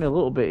upset me a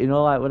little bit, you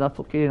know, like when I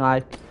fucking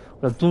like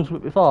when I've done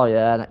something before,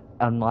 yeah, and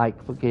I'm like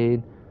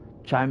fucking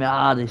trying my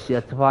hardest,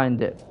 yeah, to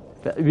find it.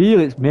 But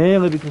really, it's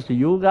mainly because of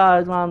you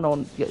guys, man. I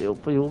want to get it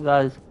up for you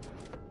guys.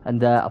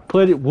 And I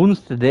played it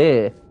once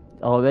today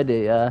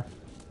already, yeah.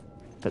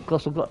 But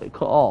because I got it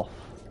cut off.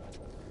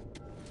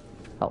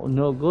 That was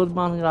no good,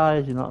 man,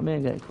 guys. You know what I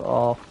mean? Getting cut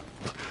off.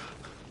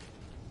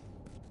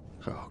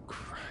 Oh,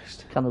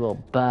 Christ. Kind of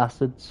little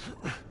bastards.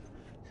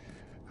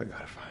 I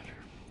gotta find her.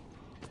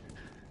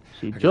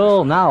 See,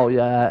 Joel now,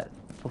 yeah,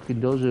 fucking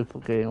does it,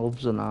 fucking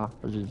loves her now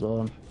as his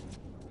own.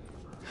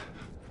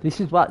 This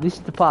is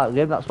the part of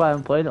the game, that's why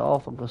I'm playing it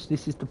off, because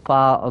this is the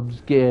part of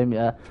the game,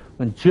 yeah,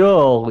 when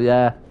Joel,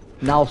 yeah,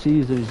 now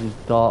sees her as his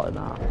daughter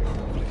now.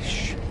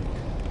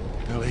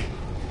 Ellie.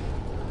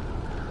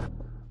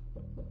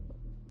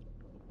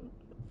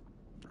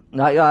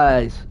 Right,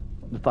 guys,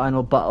 the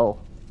final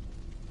battle.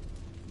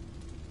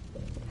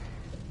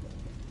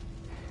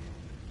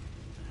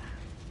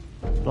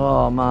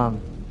 Oh man,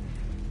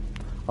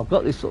 I've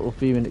got this little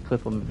 3-minute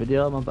clip on the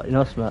video, man. But you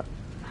know, Smith.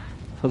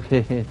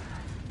 Okay,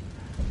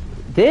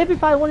 David,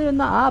 if I wasn't even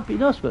that hard, but you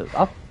know, Smith.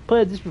 I've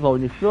played this before.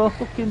 When you throw a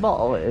fucking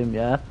bottle at him,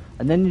 yeah,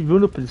 and then you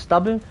run up and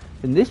stab him.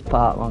 In this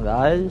part, man,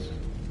 guys.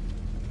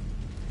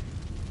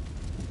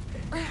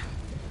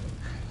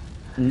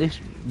 And this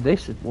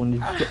one, you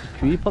just get the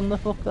creep on the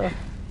fucker.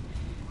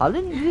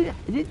 You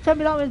didn't tell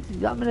me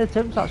that many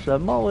attempts actually.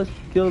 I'm always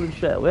killed him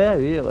straight away,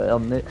 really,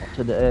 on it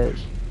to the A's.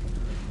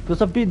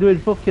 Because I've been doing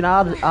fucking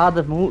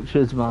harder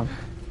mooches, man.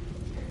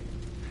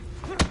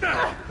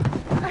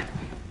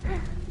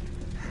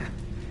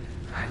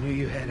 I knew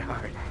you had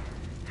heart.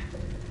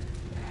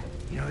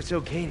 You know, it's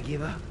okay to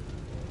give up.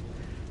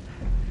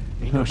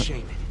 Ain't no shame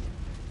in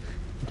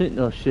it. There ain't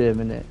no shame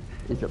in it.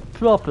 He's a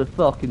proper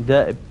fucking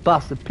dirty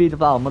bastard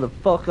pedophile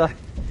motherfucker.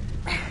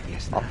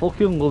 Yes, I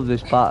fucking love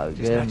this part of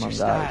the game, not your man,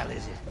 style, guys.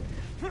 is it?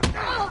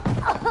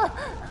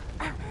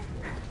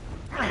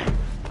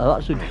 I've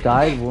actually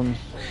died once.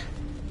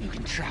 You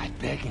can try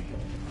begging.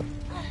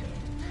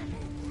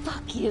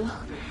 Fuck you.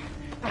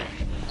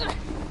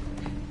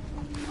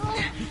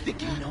 You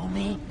think you know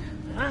me?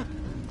 Huh?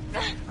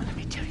 Well, let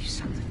me tell you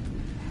something.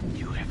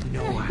 You have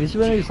no idea. This is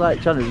when he's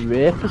like trying to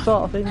rape her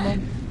sort of thing,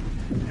 man.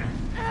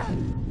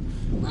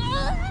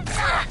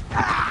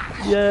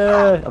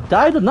 Yeah, I've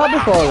died on that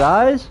before,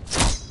 guys.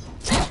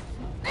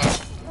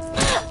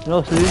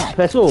 No, so you didn't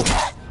press up.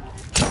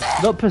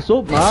 Don't press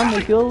up, man,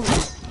 they kill.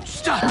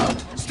 Stop!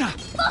 Stop!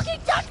 Fucking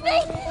touch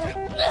me!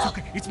 It's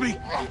okay. It's me.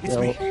 It's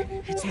me.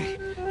 It's me.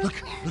 Look.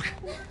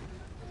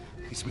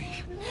 It's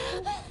me.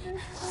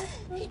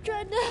 He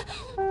tried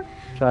to...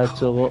 Tried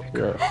to look,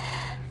 yeah.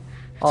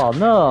 Oh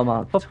no,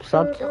 man, fuck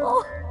sad.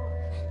 No.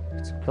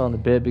 Calling the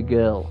baby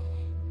girl.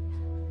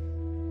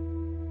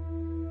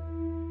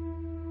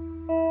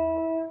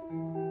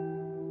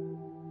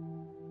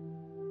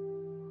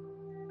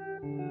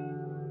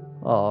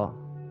 Oh,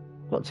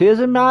 got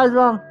tears in my eyes,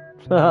 man.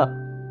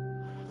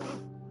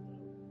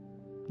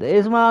 It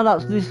is, man.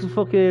 This is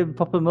fucking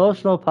proper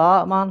emotional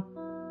part, man.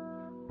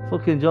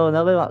 Fucking Joe and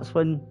Ellie. That's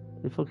when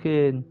they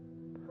fucking.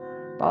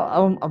 I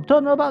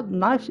don't know about the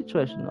knife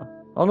situation though.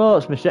 Oh no,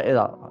 it's machete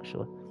that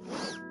actually.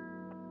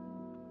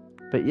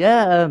 But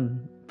yeah,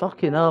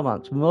 fucking hell, man.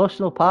 It's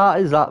emotional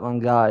part is that, man,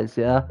 guys.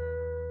 Yeah.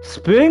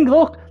 Spring,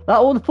 look,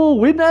 that was full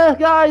winter,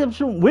 guys. I'm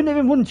showing winter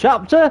in one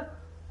chapter,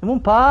 in one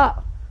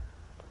part.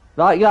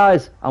 Right,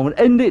 guys, I'm gonna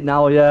end it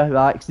now, yeah,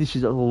 right, because this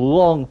is a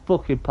long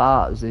fucking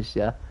part of this,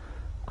 yeah.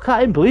 I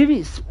can't even believe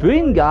it's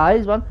spring,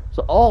 guys, man.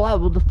 So all that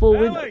was the full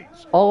winter,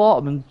 all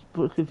autumn and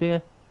fucking thing.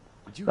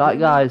 Right,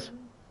 guys,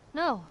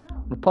 No.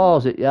 I'm gonna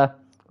pause it, yeah.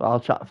 I'll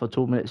chat for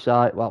 2 minutes,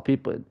 right, while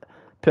people in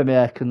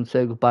Premiere can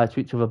say goodbye to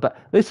each other. But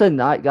listen,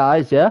 right,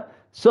 guys, yeah.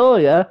 So,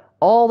 yeah,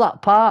 all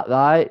that part,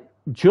 right,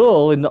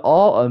 Joel in the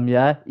autumn,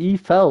 yeah, he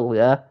fell,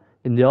 yeah,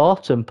 in the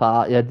autumn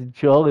part, yeah, the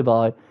Jolie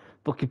boy,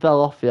 fucking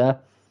fell off, yeah.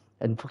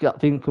 And fucking that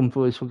thing come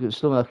through his fucking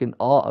stomach in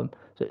autumn.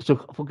 So it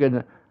took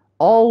fucking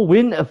all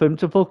winter for him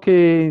to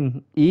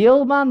fucking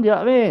heal, man. Do you know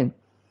what I mean?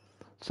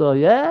 So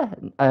yeah,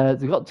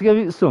 they got together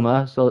in the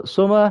summer. So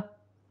summer,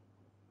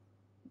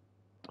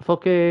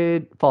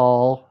 fucking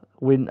fall,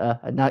 winter,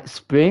 and now it's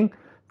spring.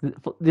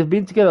 They've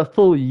been together a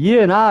full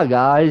year now,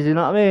 guys. You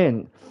know what I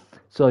mean?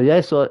 So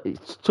yeah, so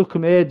it took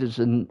them ages,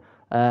 and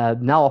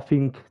now I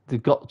think they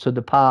got to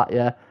the part,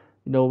 yeah,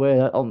 you know,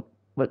 where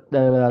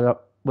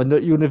when they're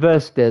at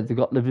university, they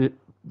got the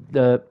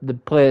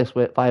place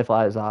where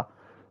Fireflies are.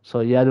 So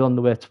yeah, they're on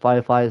the way to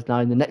Fireflies now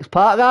in the next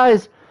part,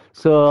 guys.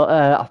 So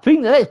I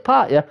think the next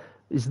part, yeah,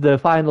 is the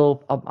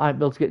final. I might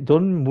be able to get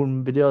done in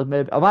one video,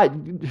 maybe. I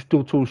might just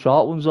do 2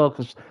 short ones though,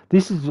 because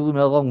this is really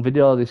a long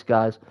video, this,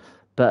 guys.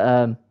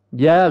 But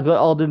yeah, I got it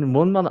all done in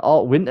one, man.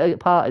 All winter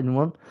part in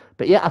one.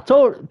 But yeah, I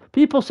told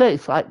people say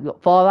it's like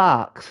 4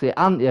 arcs, yeah,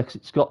 and yeah, because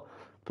it's got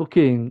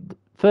fucking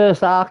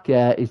first arc,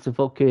 yeah, is the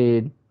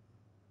fucking.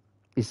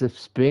 It's the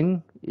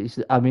spring.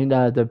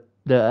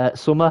 The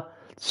summer.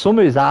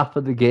 Summer is half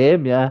of the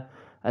game, yeah,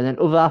 and then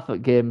other half of the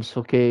game's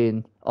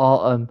fucking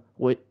autumn,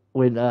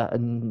 winter,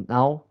 and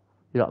now.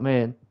 You know what I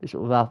mean? It's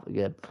other half of the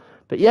game.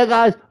 But yeah,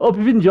 guys, hope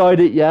you've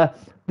enjoyed it. Yeah,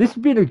 this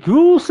has been a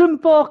gruesome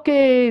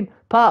fucking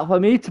part for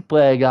me to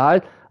play,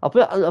 guys. I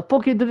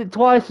fucking did it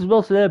twice as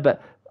well today,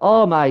 but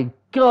oh my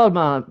god,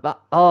 man!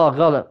 Oh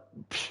god,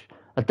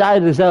 I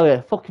died as hell.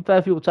 Yeah, fucking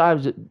fair few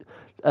times.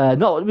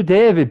 Not with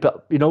David,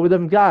 but you know, with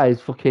them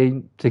guys,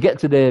 fucking to get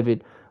to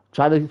David,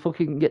 trying to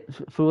fucking get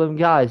through them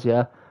guys,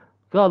 yeah.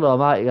 God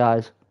almighty,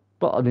 guys,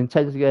 what an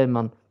intense game,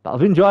 man. But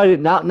I've enjoyed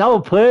it now. Now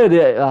I've played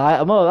it, right?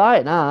 I'm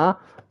alright now.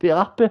 Feel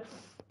happy.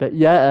 But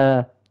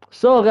yeah,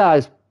 so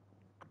guys,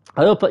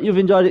 I hope that you've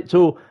enjoyed it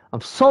too.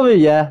 I'm sorry,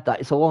 yeah, that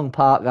it's a long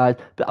part, guys,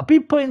 but I've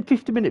been putting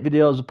 50-minute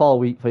videos up all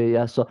week for you,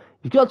 yeah. So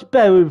you've got to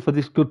bear with me for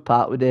this good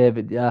part with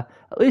David, yeah.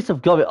 At least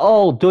I've got it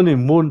all done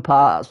in one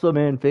part. That's the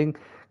main thing.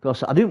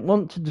 because I didn't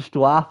want to just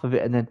do half of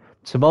it and then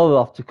tomorrow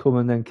I have to come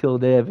and then kill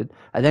David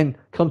and then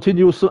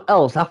continue with something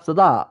else after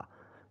that.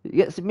 It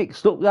gets it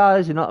mixed up,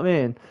 guys, you know what I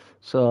mean?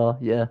 So,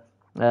 yeah.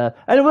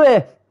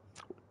 Anyway,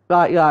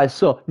 right, guys,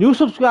 so new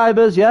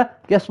subscribers, yeah?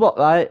 Guess what,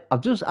 right?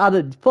 I've just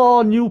added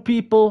 4 new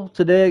people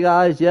today,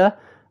 guys, yeah?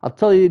 I'll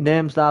tell you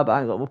names now, but I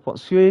ain't got them up on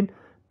screen.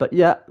 But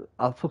yeah,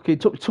 I fucking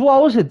took 2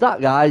 hours with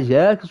that, guys,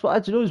 yeah? Because what I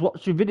had to do is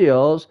watch your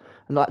videos,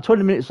 and like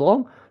 20 minutes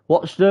long,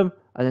 watch them,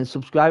 and then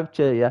subscribe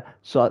to you, yeah?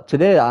 So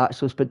today I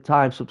actually spent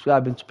time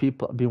subscribing to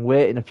people that have been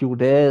waiting a few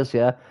days,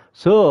 yeah?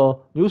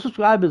 So, new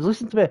subscribers,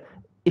 listen to me.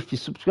 If you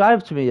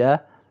subscribe to me, yeah,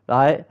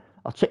 right,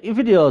 I'll check your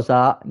videos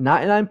out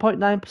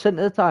 99.9% of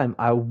the time.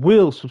 I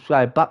will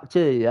subscribe back to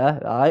you, yeah,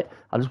 right?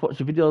 I'll just watch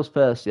your videos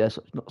first, yeah,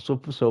 so it's not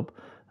sub for sub,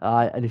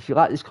 right? And if you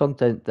like this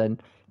content, then,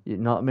 you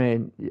know what I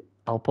mean,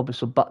 I'll probably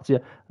sub back to you.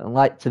 And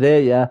like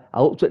today, yeah,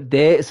 I looked at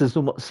dates and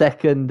somewhat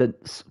 2nd and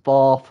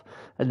 4th,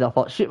 and I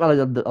thought, shit,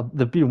 man,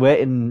 they've been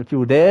waiting a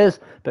few days.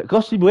 But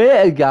because you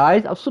waited,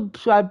 guys, I've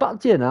subscribed back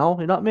to you now,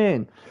 you know what I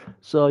mean?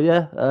 So,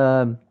 yeah,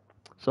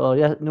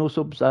 no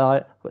subs,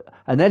 alright.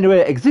 And anyway,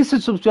 existing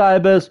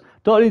subscribers,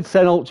 don't need to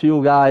send out to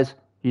you guys.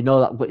 You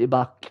know that I've got your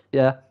back,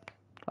 yeah.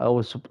 I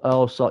always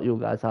sort you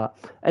guys out.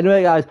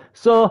 Anyway, guys,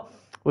 so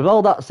with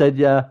all that said,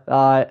 yeah,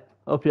 alright,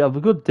 hope you have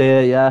a good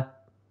day, yeah.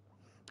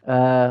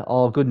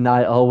 Or good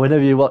night, or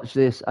whenever you watch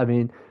this. I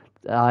mean,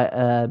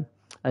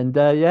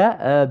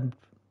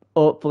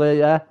 hopefully,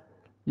 yeah,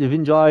 you've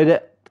enjoyed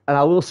it, and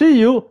I will see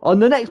you on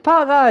the next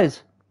part,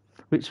 guys,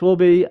 which will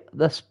be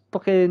the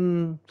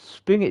fucking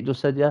spring. It just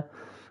said, yeah.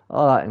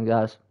 All right, and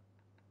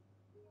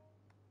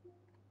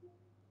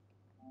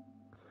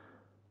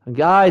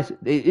guys,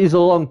 it is a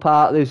long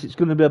part. This, it's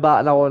going to be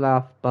about an hour and a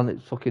half, and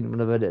it's fucking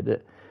when I've edited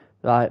it,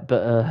 right?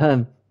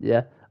 But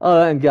yeah. All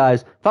right, and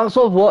guys, thanks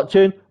all for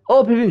watching.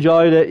 Hope you've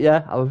enjoyed it,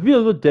 yeah. Have a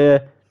really good day.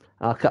 And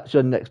I'll catch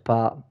you on the next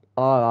part.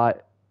 Alright.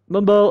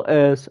 Mumble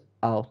is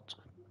out.